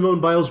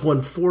 Simone Biles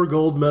won 4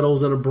 gold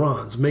medals and a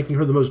bronze, making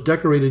her the most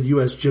decorated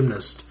U.S.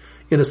 gymnast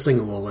in a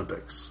single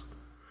Olympics.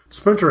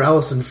 Sprinter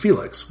Allison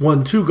Felix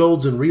won 2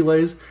 golds in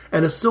relays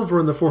and a silver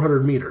in the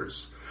 400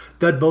 meters.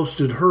 That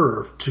boasted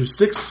her to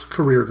 6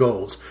 career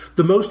golds,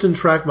 the most in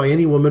track by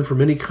any woman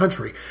from any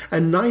country,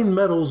 and 9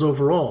 medals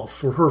overall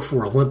for her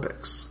 4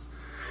 Olympics.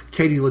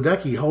 Katie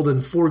Ledecky held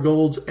in 4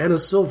 golds and a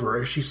silver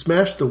as she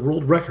smashed the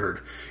world record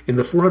in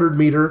the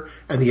 400-meter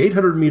and the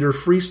 800-meter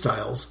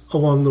freestyles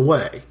along the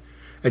way.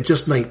 At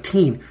just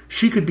 19,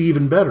 she could be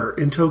even better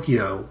in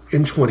Tokyo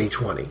in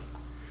 2020.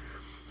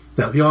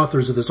 Now, the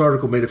authors of this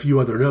article made a few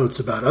other notes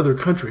about other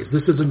countries.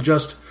 This isn't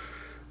just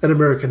an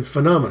American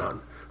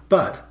phenomenon.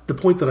 But the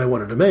point that I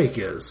wanted to make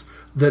is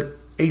that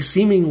a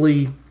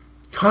seemingly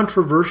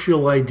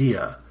controversial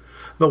idea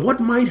about what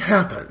might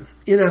happen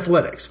in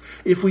athletics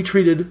if we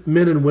treated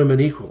men and women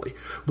equally,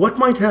 what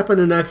might happen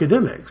in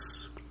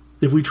academics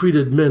if we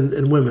treated men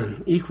and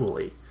women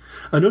equally,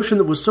 a notion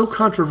that was so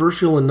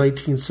controversial in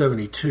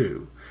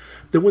 1972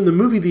 that when the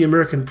movie The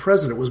American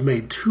President was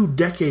made 2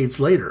 decades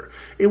later,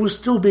 it was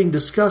still being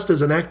discussed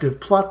as an active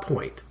plot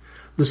point.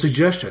 The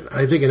suggestion,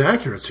 I think an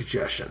accurate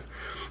suggestion,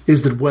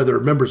 is that whether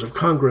members of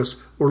Congress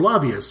or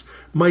lobbyists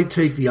might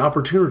take the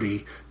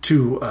opportunity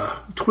to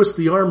twist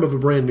the arm of a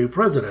brand new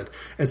president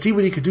and see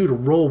what he could do to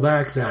roll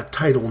back that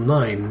Title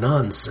IX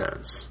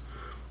nonsense.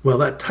 Well,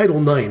 that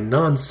Title IX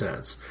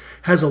nonsense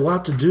has a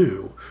lot to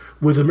do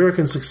with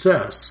American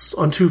success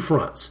on 2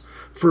 fronts.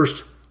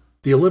 First,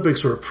 the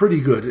Olympics are a pretty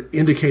good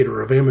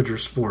indicator of amateur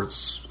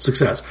sports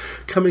success.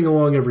 Coming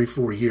along every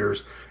 4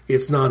 years,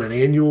 It's not an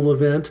annual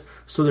event,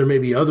 so there may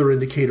be other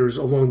indicators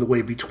along the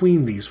way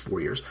between these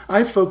 4 years.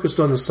 I focused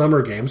on the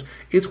summer games.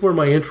 It's where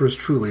my interest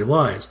truly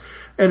lies.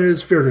 And it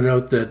is fair to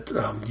note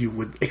that you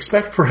would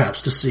expect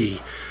perhaps to see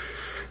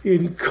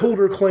in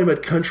colder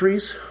climate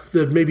countries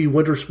that maybe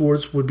winter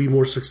sports would be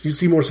more, you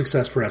see more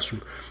success perhaps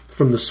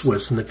from the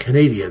Swiss and the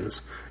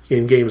Canadians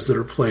in games that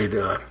are played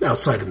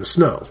outside in the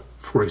snow,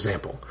 for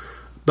example.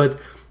 But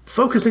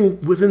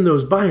focusing within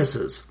those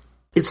biases,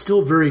 it's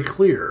still very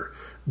clear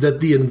that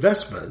the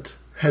investment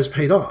has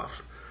paid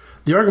off.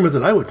 The argument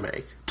that I would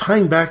make,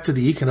 tying back to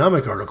the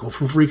economic article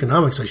from Free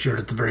Economics I shared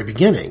at the very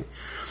beginning,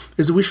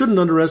 is that we shouldn't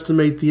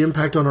underestimate the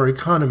impact on our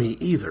economy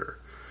either.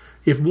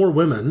 If more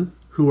women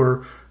who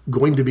are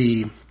going to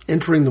be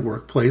entering the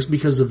workplace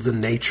because of the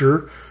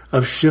nature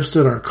of shifts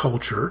in our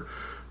culture,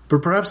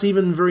 but perhaps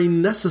even very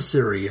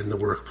necessary in the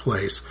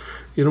workplace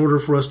in order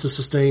for us to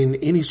sustain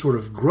any sort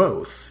of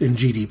growth in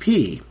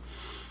GDP.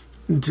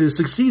 To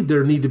succeed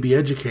there, need to be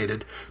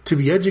educated. To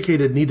be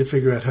educated, need to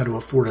figure out how to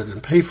afford it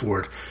and pay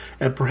for it.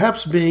 And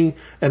perhaps being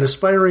an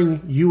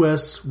aspiring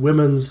U.S.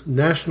 women's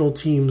national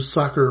team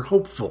soccer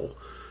hopeful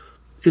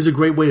is a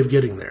great way of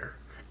getting there.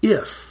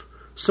 If,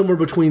 somewhere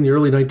between the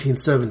early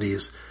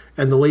 1970s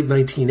and the late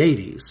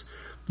 1980s,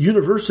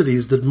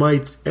 universities that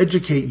might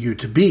educate you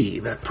to be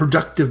that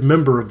productive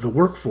member of the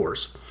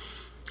workforce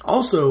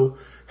also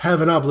have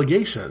an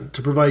obligation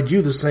to provide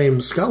you the same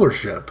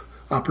scholarship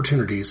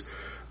opportunities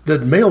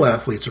that male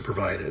athletes are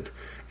provided.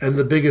 And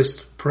the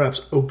biggest,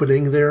 perhaps,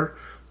 opening there,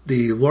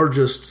 the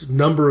largest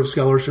number of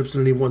scholarships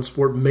in any one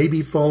sport may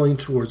be falling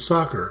towards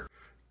soccer,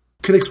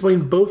 can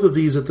explain both of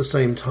these at the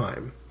same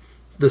time.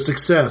 The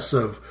success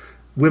of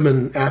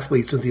women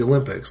athletes at the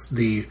Olympics,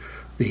 the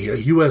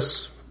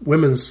U.S.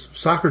 women's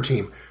soccer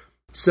team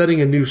setting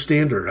a new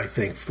standard, I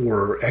think,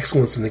 for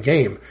excellence in the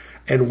game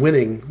and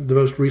winning the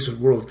most recent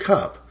World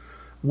Cup,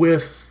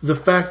 with the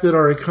fact that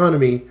our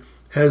economy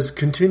has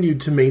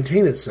continued to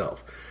maintain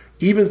itself,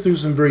 even through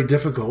some very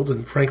difficult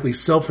and frankly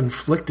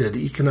self-inflicted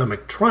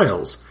economic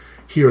trials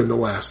here in the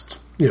last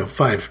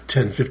 5,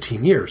 10,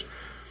 15 years.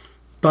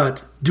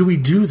 But do we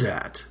do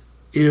that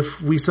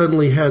if we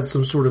suddenly had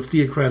some sort of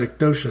theocratic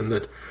notion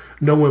that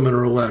no women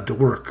are allowed to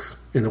work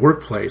in the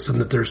workplace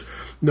and that there's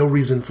no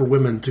reason for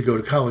women to go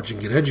to college and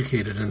get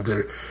educated and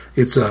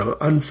it's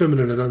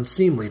unfeminine and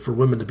unseemly for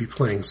women to be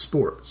playing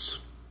sports?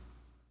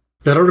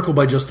 That article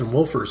by Justin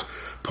Wolfers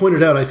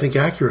pointed out, I think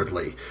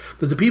accurately,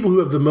 that the people who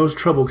have the most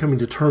trouble coming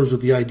to terms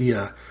with the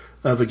idea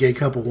of a gay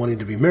couple wanting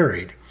to be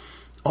married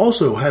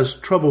also has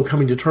trouble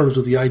coming to terms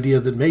with the idea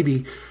that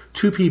maybe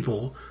two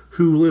people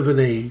who live in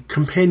a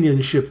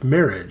companionship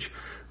marriage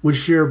would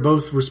share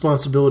both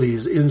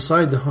responsibilities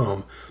inside the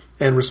home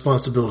and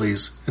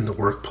responsibilities in the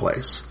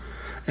workplace.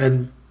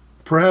 And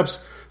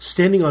perhaps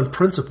standing on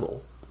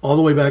principle all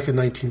the way back in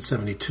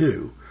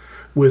 1972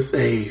 with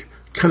a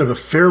kind of a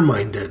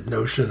fair-minded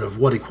notion of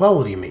what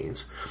equality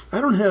means. I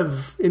don't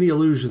have any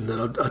illusion that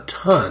a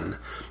ton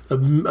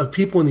of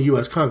people in the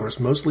U.S. Congress,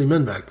 mostly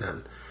men back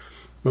then,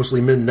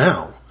 mostly men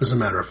now, as a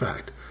matter of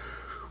fact,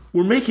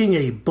 were making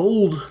a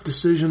bold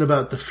decision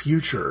about the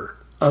future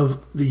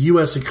of the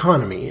U.S.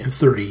 economy in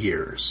 30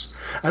 years.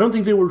 I don't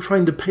think they were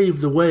trying to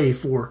pave the way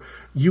for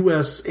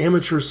U.S.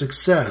 amateur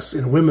success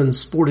in women's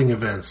sporting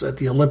events at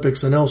the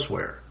Olympics and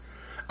elsewhere.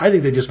 I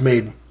think they just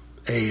made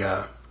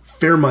a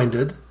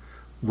fair-minded,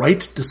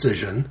 right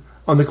decision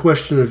on the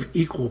question of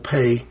equal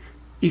pay,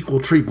 equal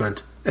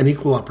treatment, and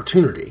equal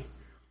opportunity.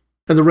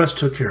 And the rest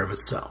took care of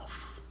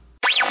itself.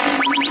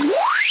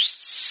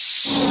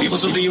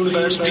 Peoples of the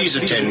universe, please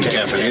attend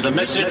carefully. The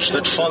message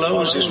that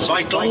follows is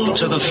vital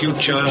to the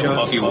future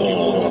of you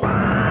all.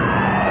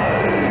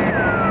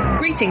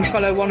 Greetings,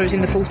 fellow wanderers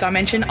in the fourth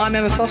dimension. I'm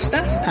Emma Foster.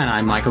 And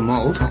I'm Michael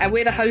Mould. And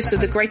we're the hosts of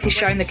the greatest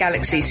show in the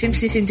galaxy,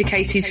 Simply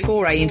Syndicated's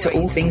foray into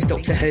all things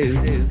Doctor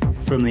Who.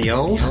 From the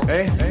old...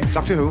 Hey,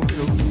 Doctor Who?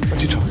 What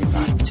are you talking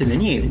about? To the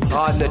new.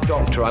 I'm the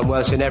Doctor. I'm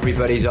worse than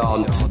everybody's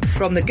aunt.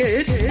 From the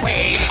good... We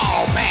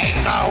obey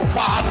no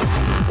one.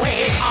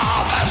 We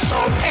are the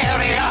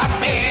superior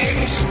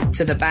beings.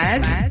 To the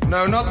bad...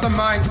 No, not the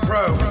Mind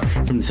Probe.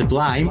 From the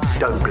sublime...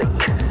 Don't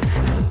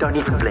blink. Don't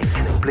even blink.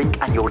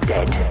 Blink and you're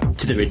dead.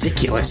 To the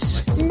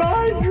ridiculous.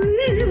 My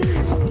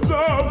dreams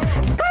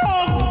of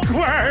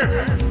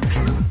conquest.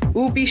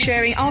 We'll be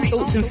sharing our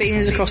thoughts and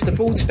feelings across the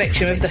broad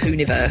spectrum of the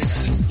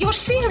Whoniverse. You're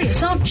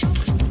serious, aren't you?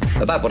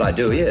 About what I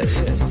do, yes.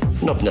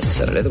 Not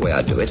necessarily the way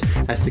I do it.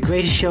 As the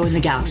greatest show in the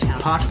galaxy,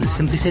 part of the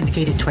Simply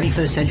Syndicated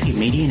 21st Century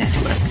Media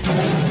Network.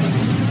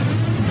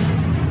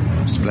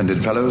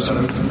 Splendid fellows,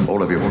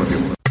 all of you.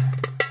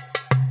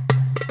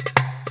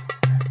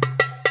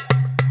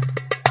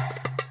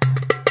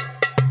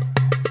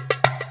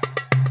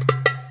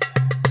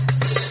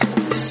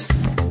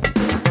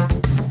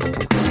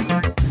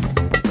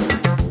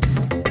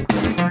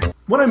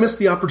 When I missed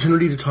the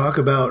opportunity to talk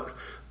about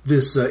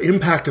this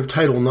impact of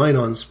Title IX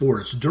on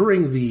sports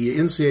during the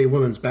NCAA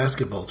women's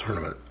basketball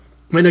tournament,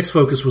 my next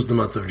focus was the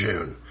month of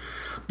June.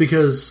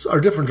 Because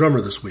our different drummer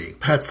this week,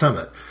 Pat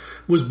Summitt,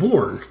 was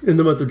born in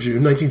the month of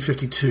June,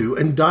 1952,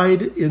 and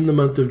died in the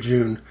month of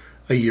June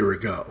a year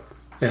ago.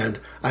 And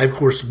I, of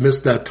course,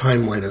 missed that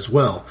timeline as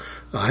well.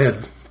 I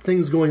had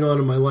things going on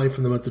in my life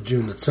in the month of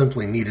June that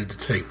simply needed to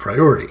take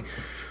priority.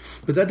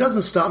 But that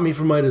doesn't stop me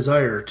from my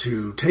desire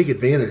to take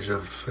advantage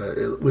of,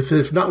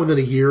 if not within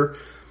a year,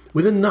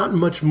 within not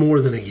much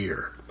more than a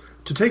year,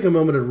 to take a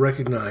moment and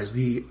recognize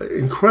the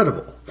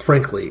incredible,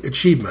 frankly,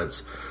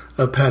 achievements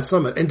of Pat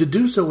Summitt, and to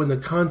do so in the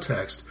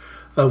context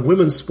of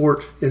women's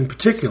sport in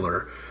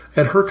particular,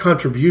 and her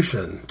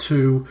contribution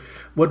to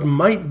what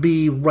might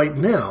be right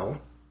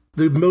now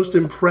the most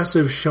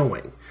impressive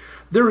showing.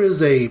 There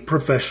is a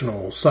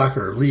professional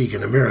soccer league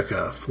in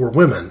America for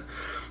women,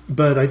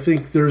 but I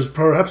think there's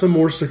perhaps a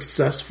more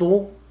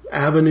successful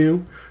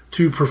avenue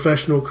to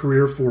professional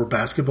career for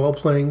basketball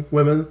playing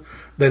women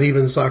than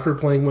even soccer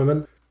playing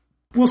women.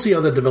 We'll see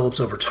how that develops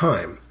over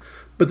time.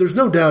 But there's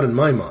no doubt in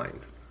my mind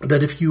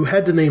that if you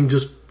had to name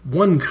just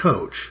one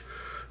coach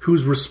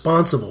who's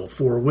responsible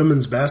for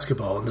women's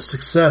basketball and the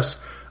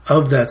success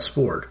of that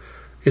sport,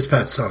 it's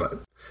Pat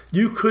Summitt.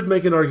 You could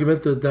make an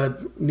argument that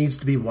that needs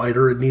to be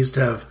wider. It needs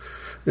to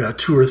have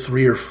 2 or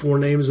 3 or 4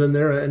 names in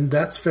there, and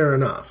that's fair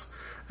enough.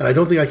 And I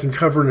don't think I can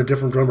cover in a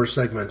different drummer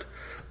segment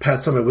Pat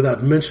Summitt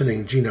without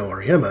mentioning Geno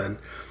Auriemma. And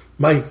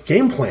my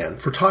game plan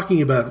for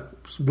talking about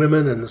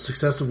women and the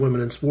success of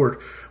women in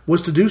sport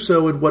was to do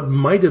so at what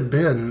might have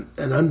been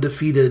an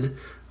undefeated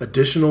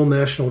additional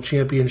national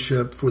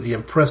championship for the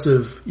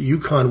impressive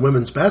UConn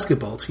women's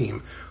basketball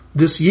team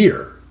this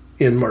year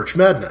in March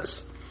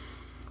Madness.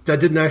 That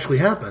didn't actually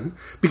happen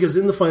because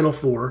in the Final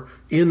Four,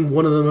 in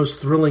one of the most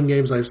thrilling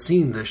games I've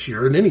seen this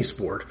year in any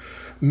sport,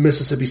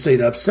 Mississippi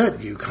State upset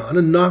UConn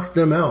and knocked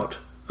them out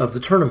of the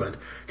tournament,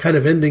 kind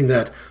of ending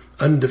that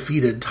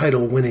undefeated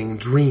title-winning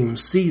dream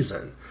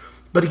season.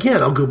 But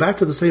again, I'll go back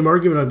to the same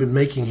argument I've been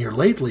making here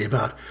lately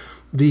about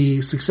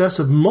the success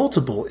of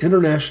multiple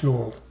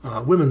international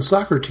women's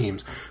soccer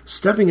teams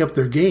stepping up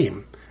their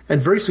game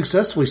and very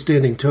successfully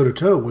standing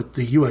toe-to-toe with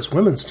the U.S.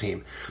 women's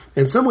team.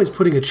 In some ways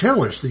putting a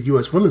challenge to the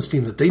U.S. women's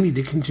team that they need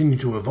to continue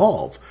to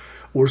evolve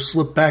or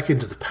slip back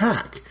into the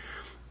pack.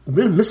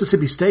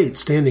 Mississippi State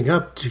standing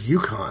up to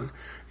UConn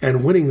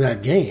and winning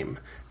that game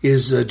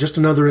is just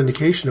another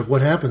indication of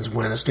what happens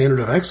when a standard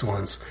of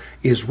excellence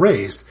is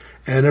raised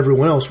and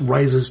everyone else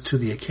rises to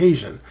the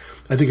occasion.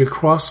 I think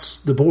across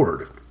the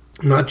board,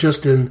 not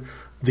just in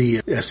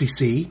the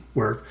SEC,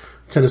 where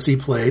Tennessee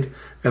played,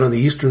 and on the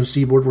Eastern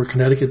Seaboard, where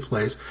Connecticut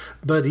plays,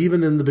 but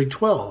even in the Big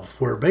 12,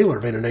 where Baylor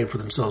made a name for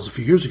themselves a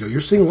few years ago, you're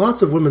seeing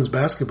lots of women's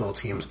basketball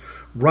teams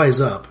rise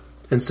up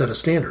and set a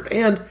standard.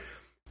 And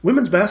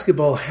women's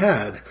basketball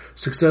had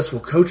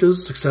successful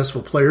coaches,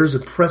 successful players,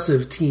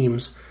 impressive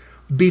teams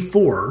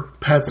before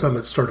Pat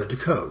Summitt started to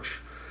coach.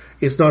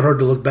 It's not hard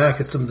to look back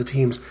at some of the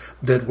teams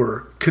that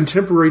were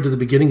contemporary to the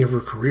beginning of her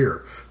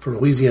career from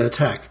Louisiana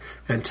Tech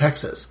and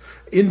Texas.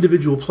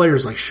 Individual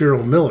players like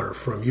Cheryl Miller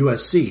from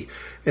USC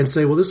and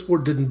say, well, this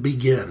sport didn't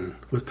begin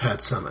with Pat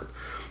Summitt.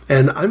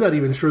 And I'm not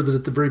even sure that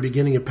at the very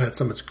beginning of Pat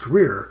Summitt's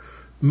career,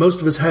 most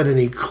of us had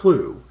any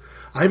clue.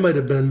 I might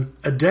have been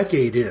a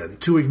decade in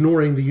to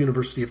ignoring the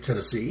University of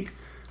Tennessee,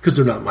 because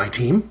they're not my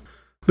team,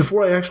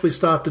 before I actually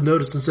stopped and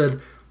noticed and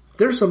said,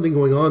 there's something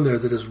going on there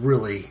that is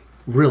really,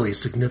 really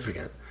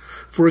significant.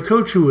 For a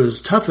coach who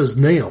is tough as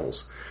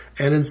nails,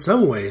 and in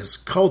some ways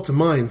called to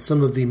mind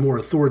some of the more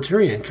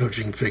authoritarian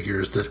coaching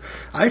figures that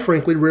I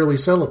frankly rarely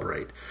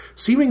celebrate,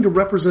 seeming to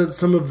represent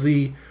some of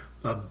the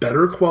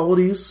better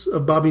qualities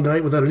of Bobby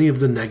Knight without any of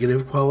the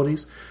negative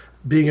qualities,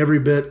 being every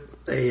bit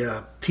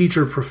a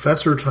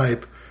teacher-professor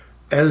type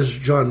as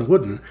John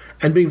Wooden,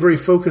 and being very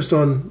focused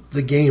on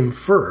the game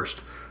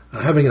first,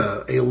 having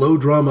a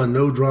low-drama,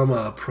 no-drama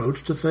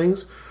approach to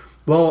things,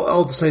 while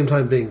all at the same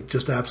time being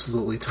just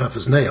absolutely tough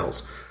as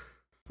nails.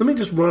 Let me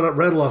just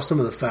rattle off some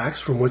of the facts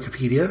from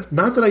Wikipedia,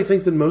 not that I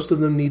think that most of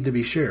them need to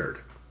be shared.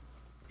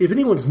 If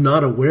anyone's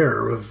not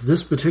aware of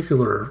this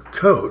particular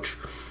coach,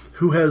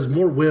 who has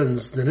more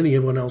wins than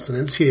anyone else in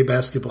NCAA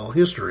basketball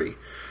history,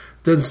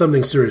 then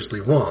something's seriously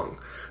wrong.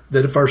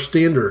 That if our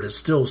standard is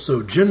still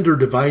so gender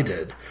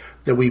divided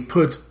that we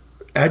put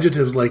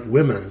adjectives like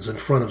women's in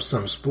front of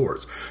some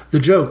sports. The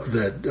joke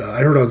that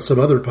I heard on some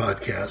other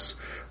podcasts,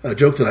 a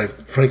joke that I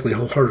frankly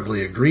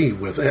wholeheartedly agree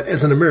with,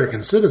 as an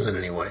American citizen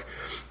anyway,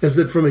 is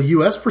that from a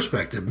U.S.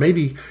 perspective,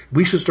 maybe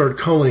we should start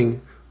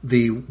calling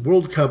the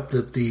World Cup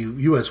that the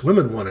U.S.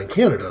 women won in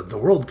Canada, the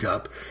World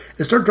Cup,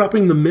 and start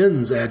dropping the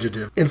men's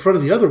adjective in front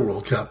of the other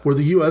World Cup, where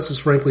the U.S. has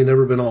frankly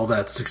never been all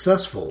that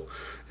successful,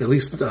 at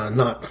least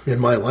not in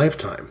my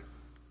lifetime.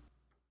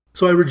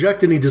 So I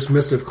reject any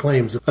dismissive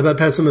claims about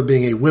Pat Summitt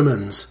being a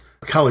women's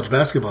college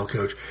basketball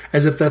coach,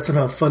 as if that's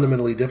somehow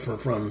fundamentally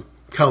different from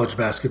college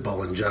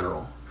basketball in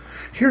general.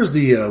 Here's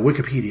the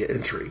Wikipedia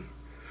entry.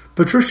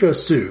 Patricia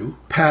Sue,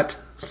 Pat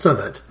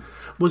Summitt,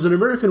 was an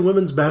American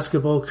women's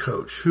basketball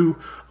coach who,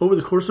 over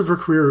the course of her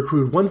career,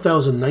 accrued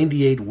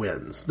 1,098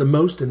 wins, the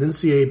most in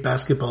NCAA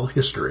basketball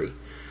history.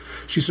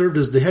 She served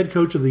as the head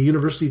coach of the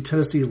University of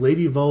Tennessee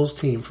Lady Vols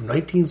team from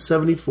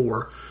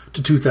 1974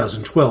 to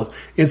 2012,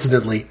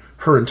 incidentally,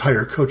 her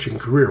entire coaching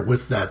career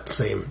with that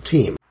same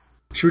team.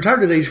 She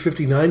retired at age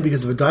 59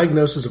 because of a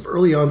diagnosis of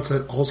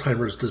early-onset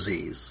Alzheimer's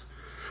disease.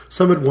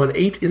 Summitt won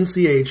 8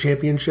 NCAA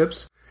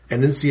championships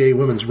and NCAA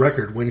women's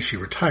record when she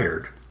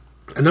retired,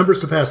 a number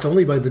surpassed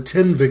only by the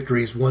 10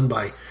 victories won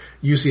by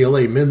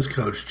UCLA men's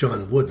coach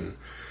John Wooden,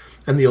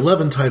 and the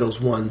 11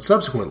 titles won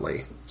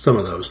subsequently, some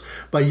of those,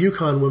 by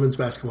UConn women's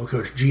basketball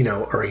coach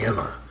Gino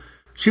Auriemma.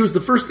 She was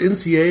the first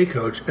NCAA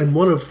coach and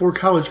one of 4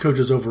 college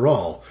coaches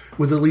overall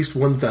with at least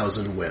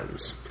 1,000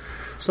 wins.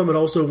 Summitt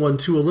also won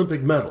 2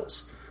 Olympic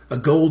medals, a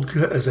gold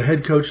as a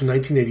head coach in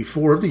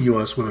 1984 of the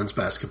U.S. women's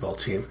basketball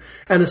team,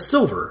 and a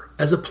silver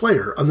as a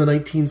player on the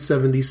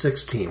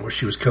 1976 team where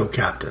she was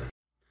co-captain.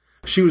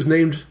 She was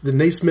named the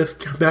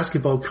Naismith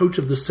Basketball Coach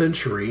of the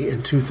Century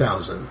in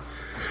 2000.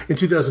 In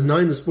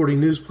 2009, the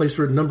Sporting News placed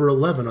her at number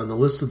 11 on the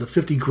list of the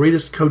 50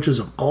 greatest coaches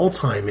of all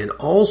time in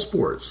all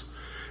sports.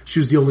 She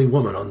was the only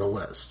woman on the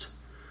list.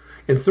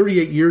 In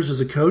 38 years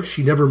as a coach,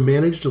 she never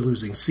managed a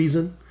losing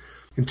season.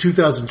 In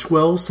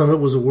 2012, Summitt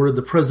was awarded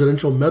the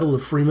Presidential Medal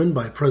of Freeman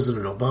by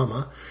President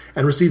Obama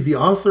and received the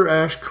Arthur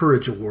Ashe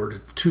Courage Award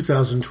at the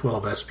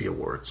 2012 ESPY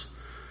Awards.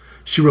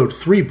 She wrote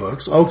 3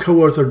 books, all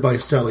co-authored by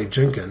Sally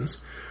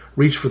Jenkins: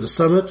 Reach for the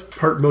Summit,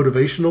 part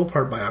motivational,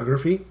 part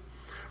biography;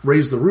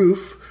 Raise the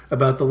Roof,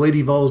 about the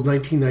Lady Vols'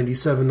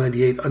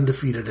 1997-98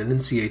 undefeated and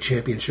NCAA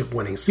championship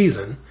winning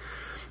season;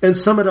 and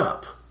Sum It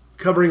Up,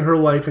 covering her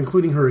life,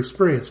 including her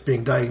experience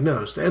being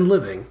diagnosed and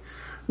living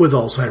with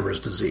Alzheimer's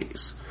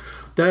disease.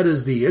 That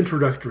is the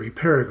introductory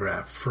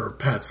paragraph for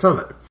Pat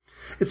Summitt.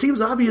 It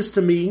seems obvious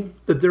to me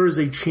that there is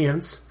a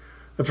chance,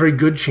 a very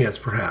good chance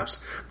perhaps,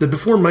 that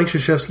before Mike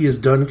Krzyzewski is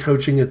done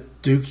coaching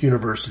at Duke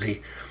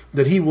University,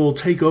 that he will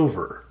take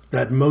over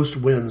that most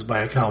wins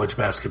by a college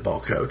basketball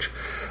coach.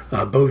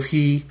 Both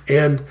he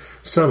and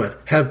Summitt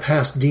have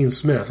passed Dean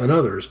Smith and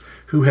others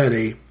who had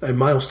a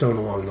milestone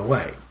along the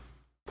way.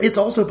 It's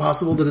also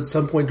possible that at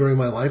some point during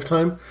my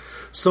lifetime,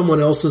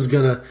 someone else is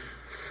going to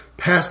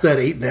pass that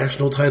 8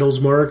 national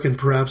titles mark and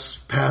perhaps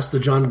pass the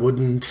John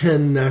Wooden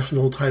 10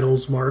 national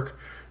titles mark.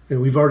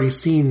 And we've already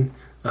seen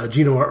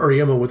Gino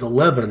Auriemma with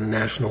 11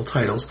 national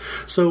titles.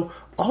 So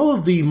all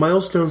of the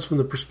milestones from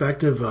the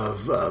perspective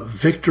of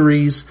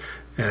victories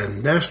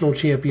and national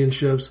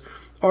championships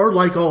are,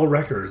 like all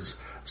records,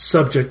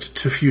 subject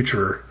to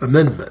future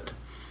amendment.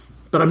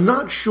 But I'm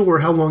not sure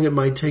how long it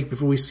might take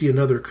before we see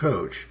another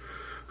coach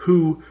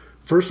who,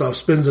 first off,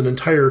 spends an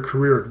entire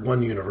career at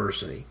one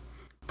university,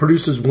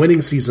 produces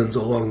winning seasons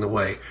along the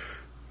way,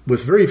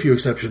 with very few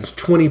exceptions,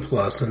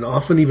 20-plus and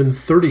often even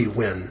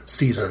 30-win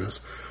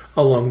seasons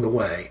along the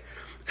way,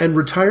 and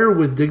retire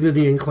with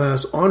dignity in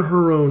class on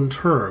her own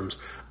terms,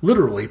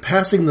 literally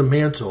passing the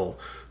mantle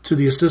to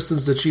the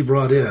assistants that she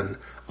brought in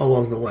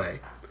along the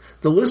way.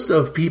 The list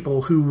of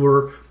people who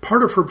were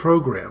part of her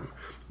program,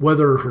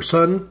 whether her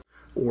son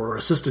or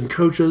assistant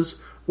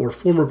coaches or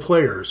former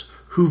players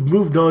who've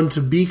moved on to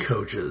be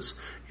coaches,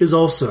 is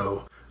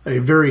also a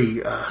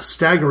very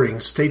staggering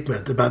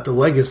statement about the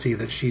legacy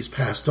that she's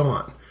passed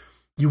on.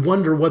 You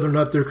wonder whether or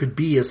not there could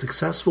be a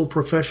successful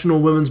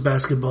professional women's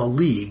basketball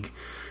league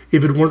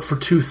if it weren't for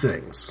 2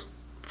 things.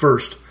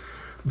 First,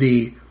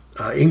 the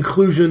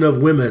inclusion of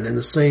women in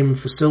the same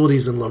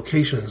facilities and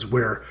locations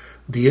where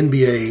the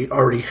NBA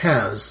already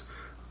has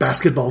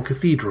basketball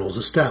cathedrals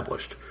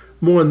established.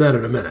 More on that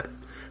in a minute.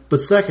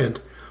 But second,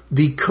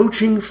 the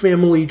coaching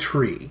family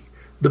tree,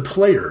 the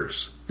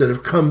players that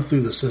have come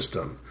through the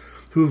system,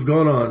 who have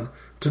gone on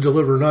to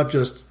deliver not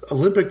just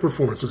Olympic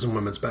performances in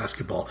women's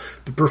basketball,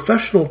 but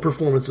professional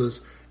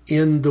performances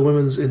in the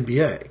women's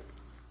NBA.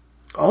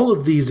 All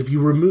of these, if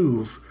you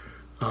remove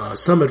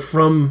Summitt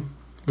from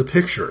the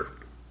picture,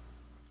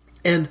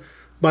 and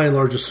by and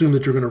large assume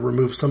that you're going to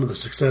remove some of the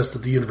success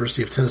that the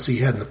University of Tennessee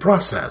had in the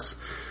process,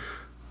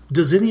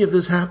 does any of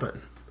this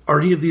happen?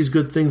 Are any of these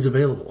good things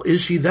available?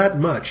 Is she that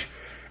much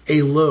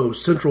a low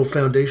central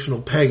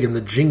foundational peg in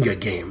the Jenga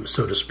game,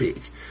 so to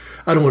speak?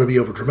 I don't want to be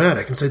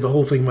overdramatic and say the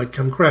whole thing might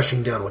come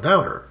crashing down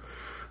without her.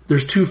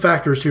 There's 2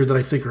 factors here that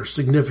I think are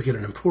significant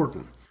and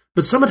important.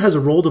 But Summitt has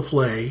a role to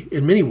play,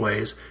 in many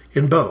ways,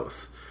 in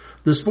both.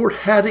 The sport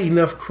had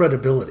enough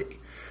credibility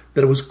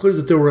that it was clear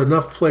that there were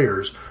enough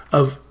players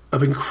of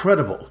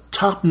incredible,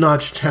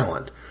 top-notch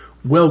talent,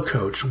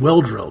 well-coached,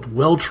 well-drilled,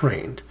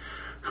 well-trained,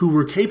 who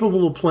were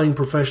capable of playing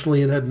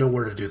professionally and had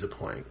nowhere to do the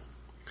playing.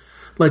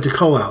 I'd like to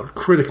call out,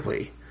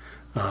 critically,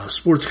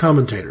 sports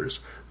commentators,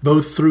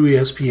 both through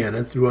ESPN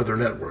and through other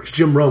networks.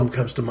 Jim Rome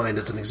comes to mind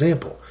as an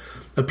example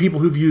of people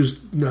who've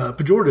used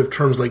pejorative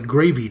terms like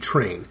gravy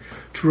train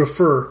to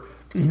refer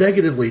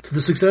negatively to the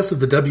success of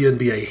the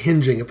WNBA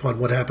hinging upon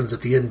what happens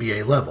at the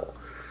NBA level.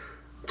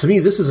 To me,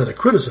 this isn't a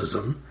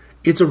criticism.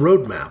 It's a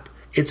roadmap.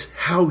 It's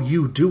how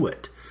you do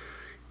it.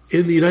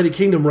 In the United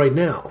Kingdom right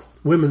now,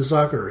 women's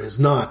soccer is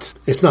not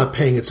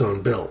paying its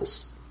own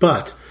bills.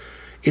 But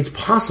it's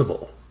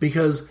possible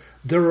because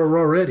there are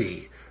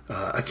already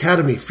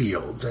academy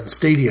fields and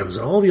stadiums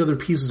and all the other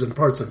pieces and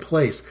parts in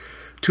place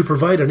to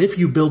provide an if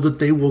you build it,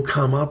 they will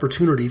come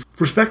opportunity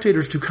for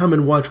spectators to come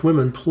and watch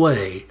women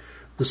play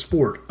the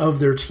sport of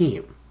their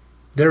team.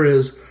 There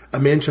is a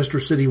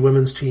Manchester City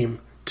women's team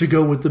to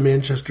go with the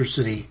Manchester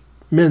City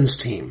men's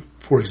team,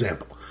 for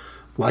example.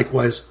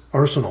 Likewise,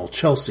 Arsenal,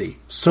 Chelsea,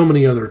 so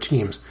many other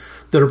teams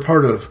that are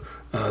part of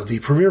the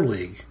Premier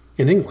League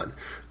in England.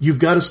 You've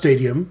got a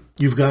stadium,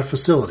 you've got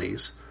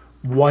facilities.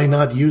 Why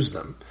not use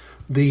them?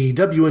 The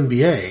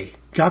WNBA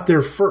got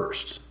there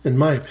first, in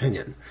my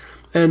opinion,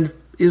 and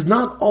is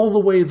not all the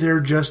way there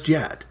just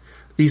yet.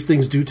 These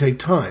things do take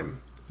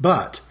time,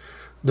 but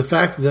the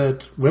fact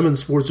that women's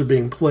sports are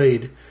being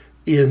played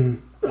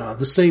in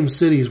the same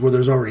cities where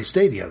there's already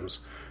stadiums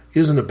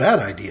isn't a bad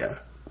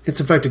idea. It's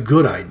in fact a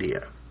good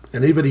idea.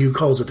 And anybody who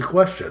calls it a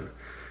question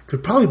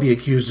could probably be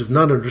accused of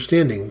not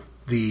understanding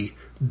the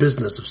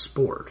business of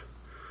sport.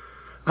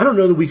 I don't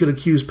know that we could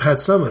accuse Pat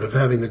Summitt of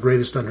having the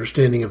greatest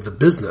understanding of the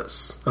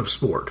business of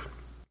sport.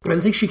 And I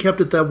think she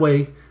kept it that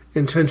way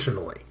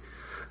intentionally.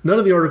 None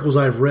of the articles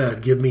I've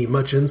read give me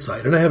much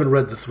insight, and I haven't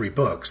read the 3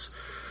 books,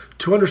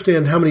 to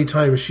understand how many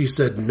times she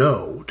said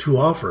no to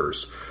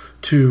offers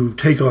to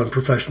take on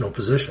professional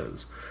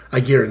positions.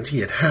 I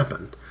guarantee it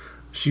happened.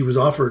 She was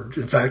offered,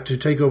 in fact, to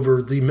take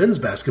over the men's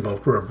basketball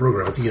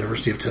program at the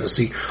University of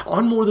Tennessee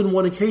on more than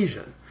one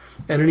occasion,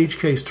 and in each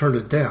case turned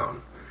it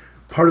down.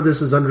 Part of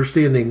this is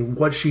understanding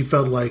what she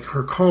felt like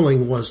her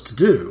calling was to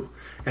do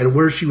and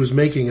where she was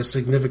making a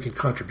significant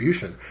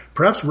contribution,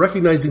 perhaps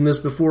recognizing this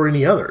before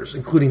any others,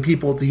 including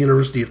people at the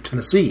University of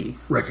Tennessee,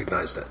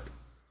 recognized it.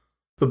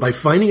 But by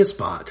finding a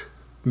spot,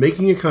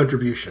 making a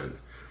contribution,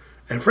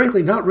 and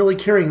frankly not really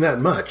caring that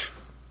much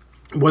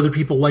whether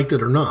people liked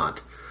it or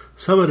not,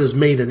 Summitt has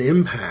made an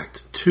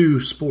impact to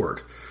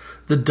sport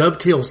that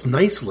dovetails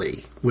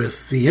nicely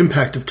with the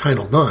impact of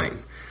Title IX.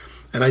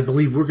 And I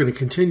believe we're going to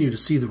continue to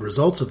see the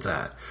results of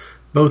that,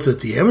 both at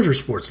the amateur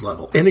sports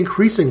level and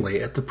increasingly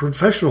at the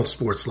professional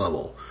sports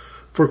level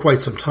for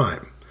quite some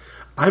time.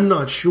 I'm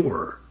not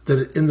sure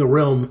that in the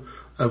realm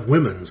of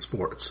women's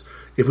sports,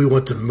 if we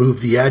want to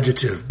move the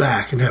adjective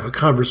back and have a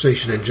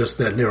conversation in just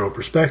that narrow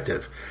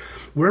perspective,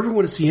 we're ever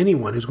going to see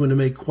anyone who's going to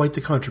make quite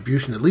the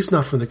contribution, at least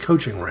not from the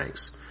coaching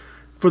ranks,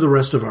 for the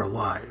rest of our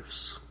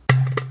lives.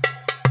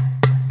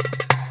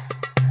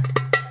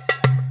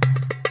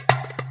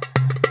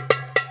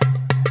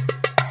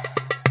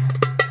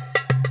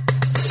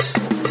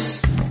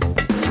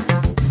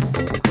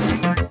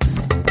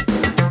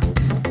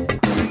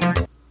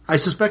 I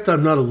suspect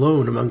I'm not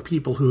alone among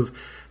people who have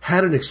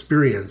had an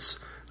experience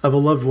of a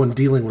loved one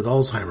dealing with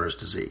Alzheimer's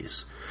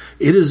disease.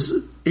 It is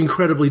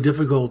incredibly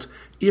difficult,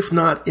 if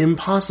not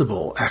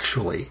impossible,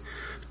 actually,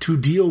 to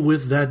deal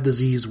with that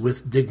disease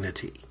with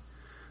dignity.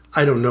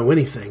 I don't know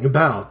anything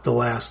about the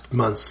last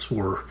months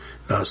or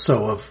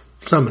so of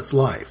Summitt's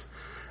life.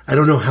 I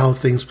don't know how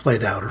things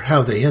played out or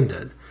how they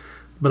ended.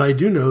 But I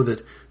do know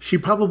that she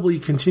probably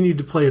continued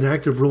to play an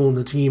active role in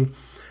the team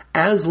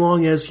as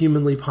long as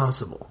humanly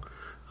possible.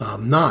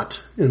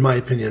 Not, in my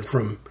opinion,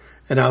 from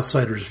an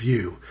outsider's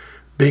view,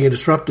 being a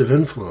disruptive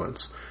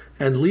influence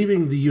and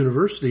leaving the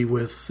university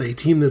with a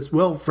team that's,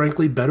 well,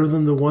 frankly, better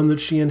than the one that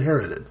she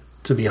inherited,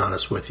 to be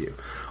honest with you.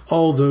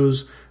 All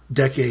those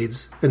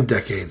decades and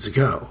decades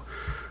ago.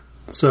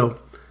 So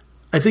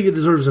I think it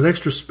deserves an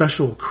extra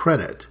special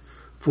credit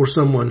for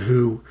someone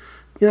who,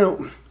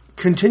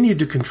 continued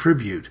to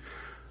contribute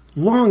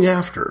long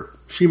after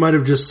she might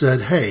have just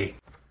said, hey,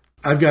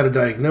 I've got a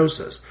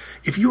diagnosis.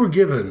 If you were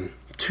given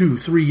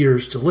 2-3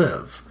 years to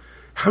live,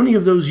 how many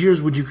of those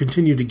years would you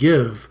continue to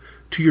give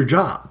to your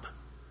job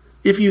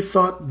if you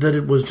thought that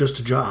it was just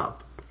a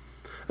job?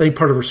 I think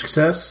part of her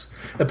success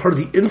and part of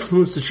the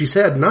influence that she's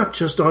had, not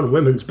just on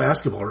women's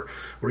basketball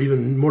or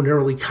even more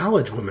narrowly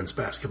college women's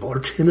basketball or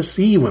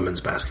Tennessee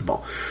women's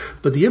basketball,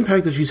 but the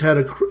impact that she's had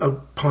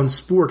upon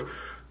sport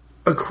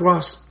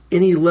across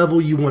any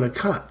level you want to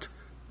cut,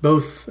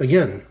 both,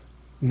 again,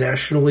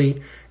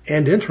 nationally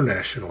and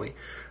internationally,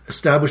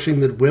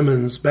 establishing that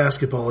women's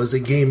basketball is a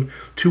game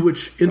to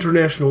which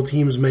international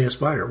teams may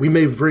aspire. We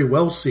may very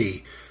well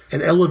see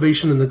an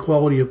elevation in the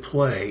quality of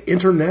play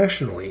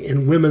internationally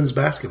in women's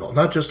basketball,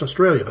 not just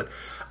Australia, but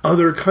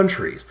other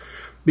countries,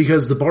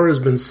 because the bar has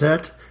been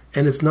set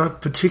and it's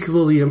not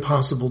particularly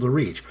impossible to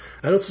reach.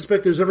 I don't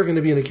suspect there's ever going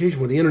to be an occasion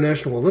where the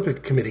International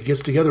Olympic Committee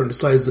gets together and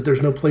decides that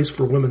there's no place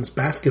for women's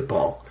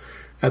basketball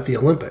at the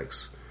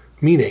Olympics,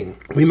 meaning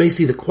we may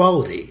see the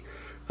quality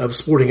of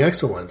sporting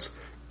excellence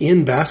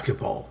in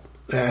basketball,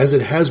 as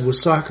it has with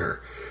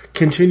soccer,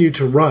 continue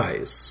to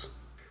rise.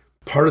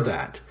 Part of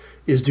that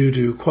is due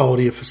to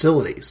quality of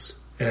facilities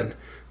and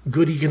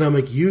good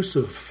economic use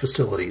of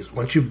facilities.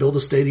 Once you build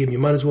a stadium, you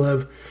might as well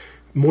have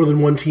more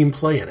than one team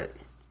play in it.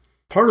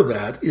 Part of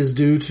that is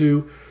due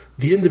to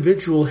the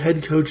individual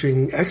head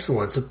coaching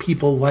excellence of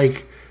people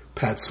like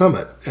Pat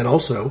Summitt and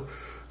also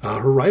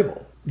her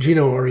rival,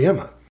 Gino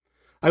Auriemma.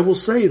 I will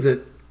say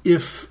that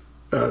if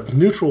a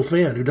neutral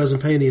fan who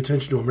doesn't pay any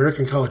attention to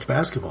American college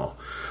basketball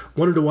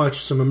wanted to watch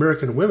some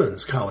American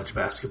women's college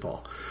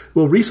basketball,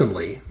 well,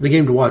 recently, the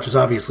game to watch is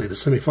obviously the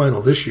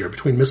semifinal this year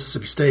between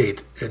Mississippi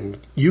State and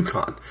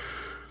UConn.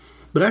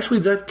 But actually,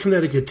 that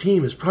Connecticut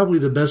team is probably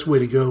the best way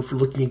to go for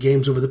looking at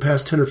games over the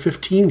past 10 or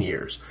 15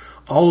 years.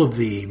 All of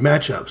the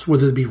matchups,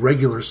 whether it be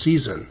regular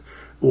season,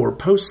 or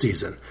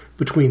postseason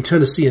between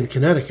Tennessee and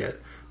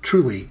Connecticut,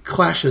 truly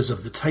clashes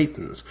of the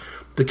titans,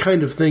 the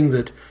kind of thing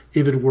that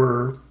if it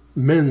were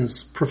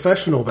men's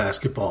professional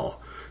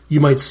basketball, you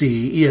might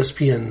see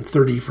ESPN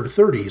 30 for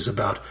 30s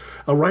about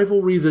a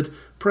rivalry that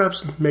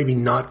perhaps maybe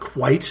not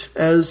quite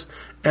as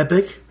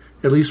epic,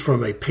 at least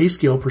from a pay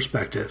scale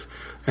perspective,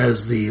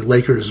 as the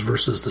Lakers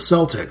versus the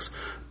Celtics.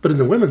 But in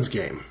the women's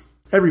game,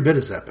 every bit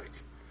as epic.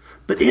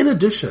 But in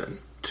addition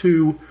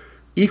to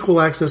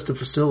equal access to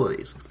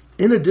facilities,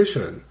 in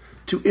addition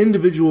to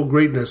individual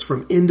greatness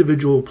from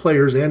individual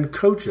players and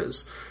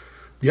coaches,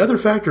 the other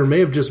factor may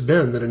have just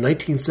been that in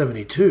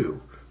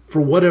 1972,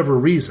 for whatever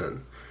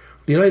reason,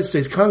 the United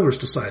States Congress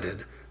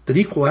decided that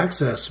equal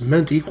access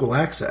meant equal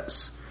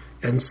access,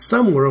 and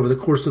somewhere over the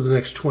course of the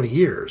next 20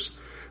 years,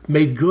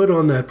 made good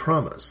on that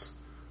promise.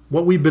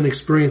 What we've been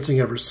experiencing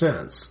ever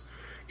since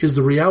is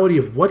the reality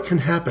of what can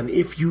happen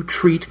if you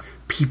treat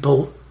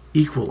people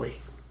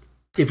equally.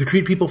 If you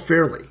treat people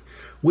fairly,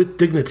 with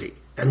dignity,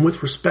 and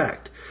with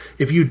respect.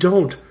 If you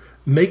don't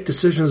make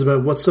decisions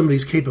about what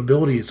somebody's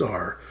capabilities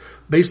are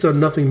based on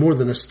nothing more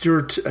than a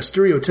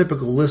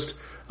stereotypical list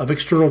of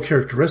external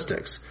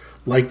characteristics,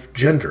 like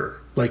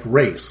gender, like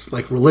race,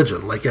 like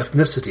religion, like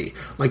ethnicity,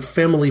 like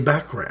family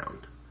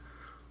background.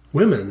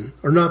 Women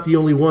are not the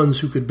only ones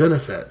who could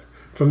benefit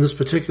from this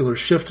particular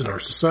shift in our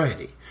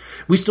society.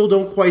 We still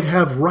don't quite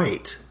have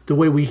right the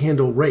way we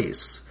handle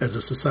race as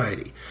a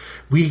society.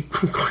 We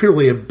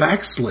clearly have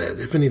backslid,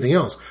 if anything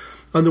else,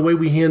 on the way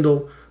we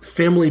handle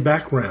family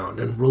background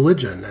and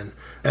religion and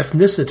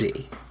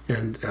ethnicity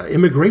and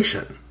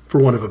immigration, for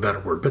want of a better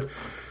word. But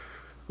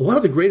a lot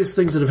of the greatest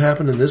things that have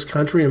happened in this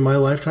country in my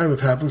lifetime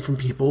have happened from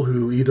people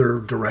who either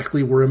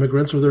directly were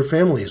immigrants or their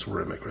families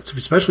were immigrants,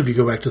 especially if you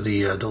go back to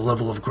the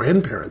level of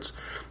grandparents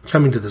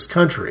coming to this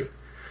country.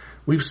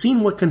 We've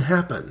seen what can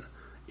happen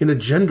in a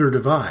gender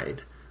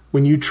divide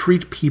when you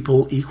treat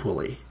people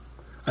equally.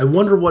 I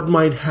wonder what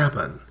might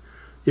happen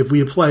if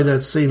we apply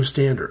that same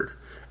standard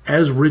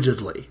as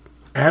rigidly,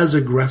 as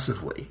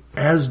aggressively,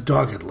 as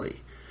doggedly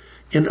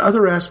in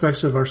other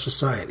aspects of our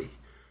society,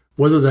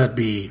 whether that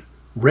be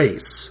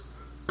race,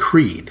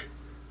 creed,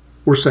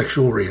 or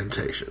sexual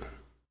orientation.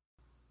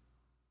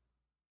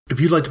 If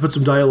you'd like to put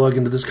some dialogue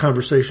into this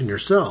conversation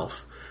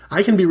yourself,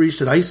 I can be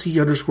reached at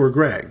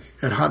ic_Greg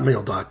at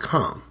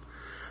hotmail.com.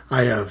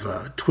 I have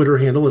a Twitter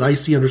handle at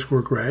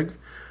ic_Greg.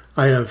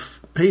 I have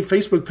a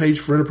Facebook page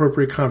for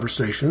inappropriate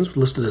conversations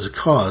listed as a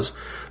cause.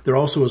 There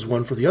also is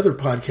one for the other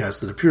podcast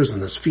that appears in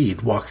this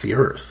feed, Walk the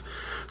Earth.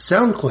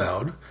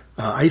 SoundCloud,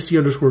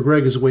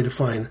 ic_Greg is a way to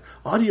find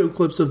audio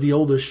clips of the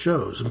oldest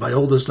shows. And by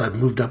oldest, I've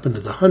moved up into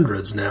the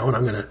hundreds now, and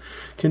I'm going to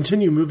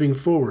continue moving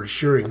forward,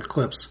 sharing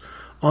clips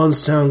on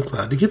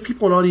SoundCloud to give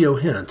people an audio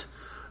hint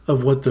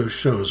of what those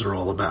shows are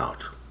all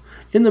about.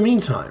 In the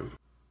meantime,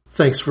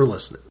 thanks for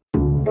listening.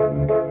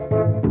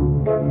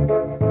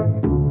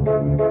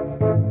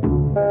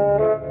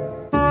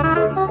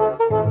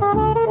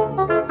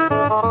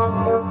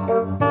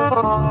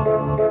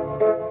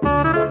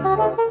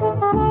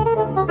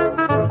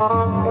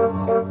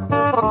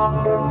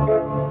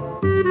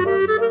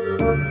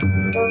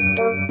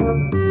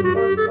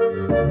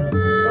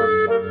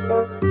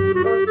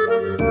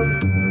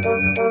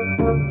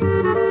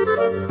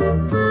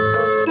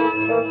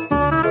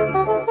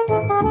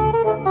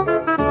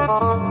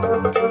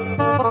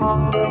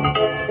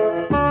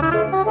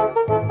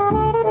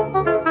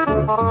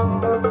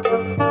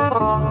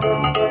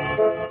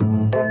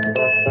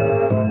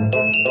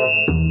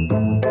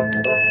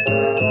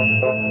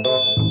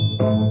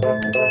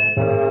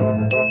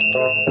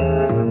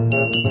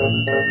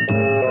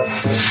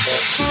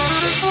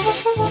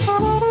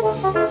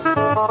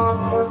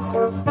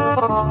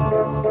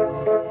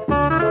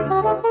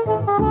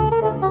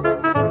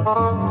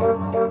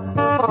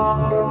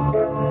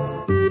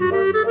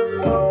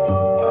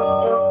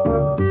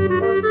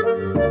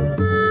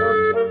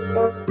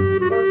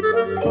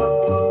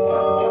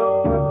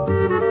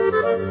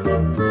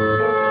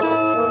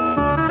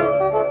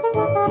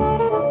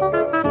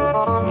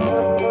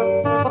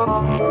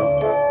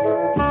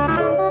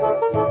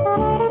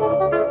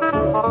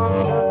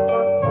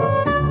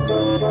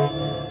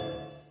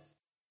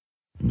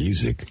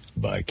 Music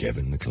by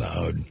Kevin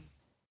MacLeod.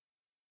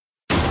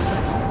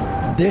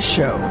 This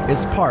show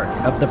is part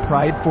of the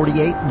Pride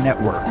 48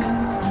 network.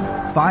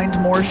 Find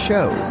more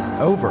shows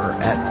over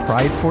at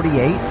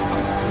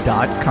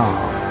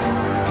pride48.com.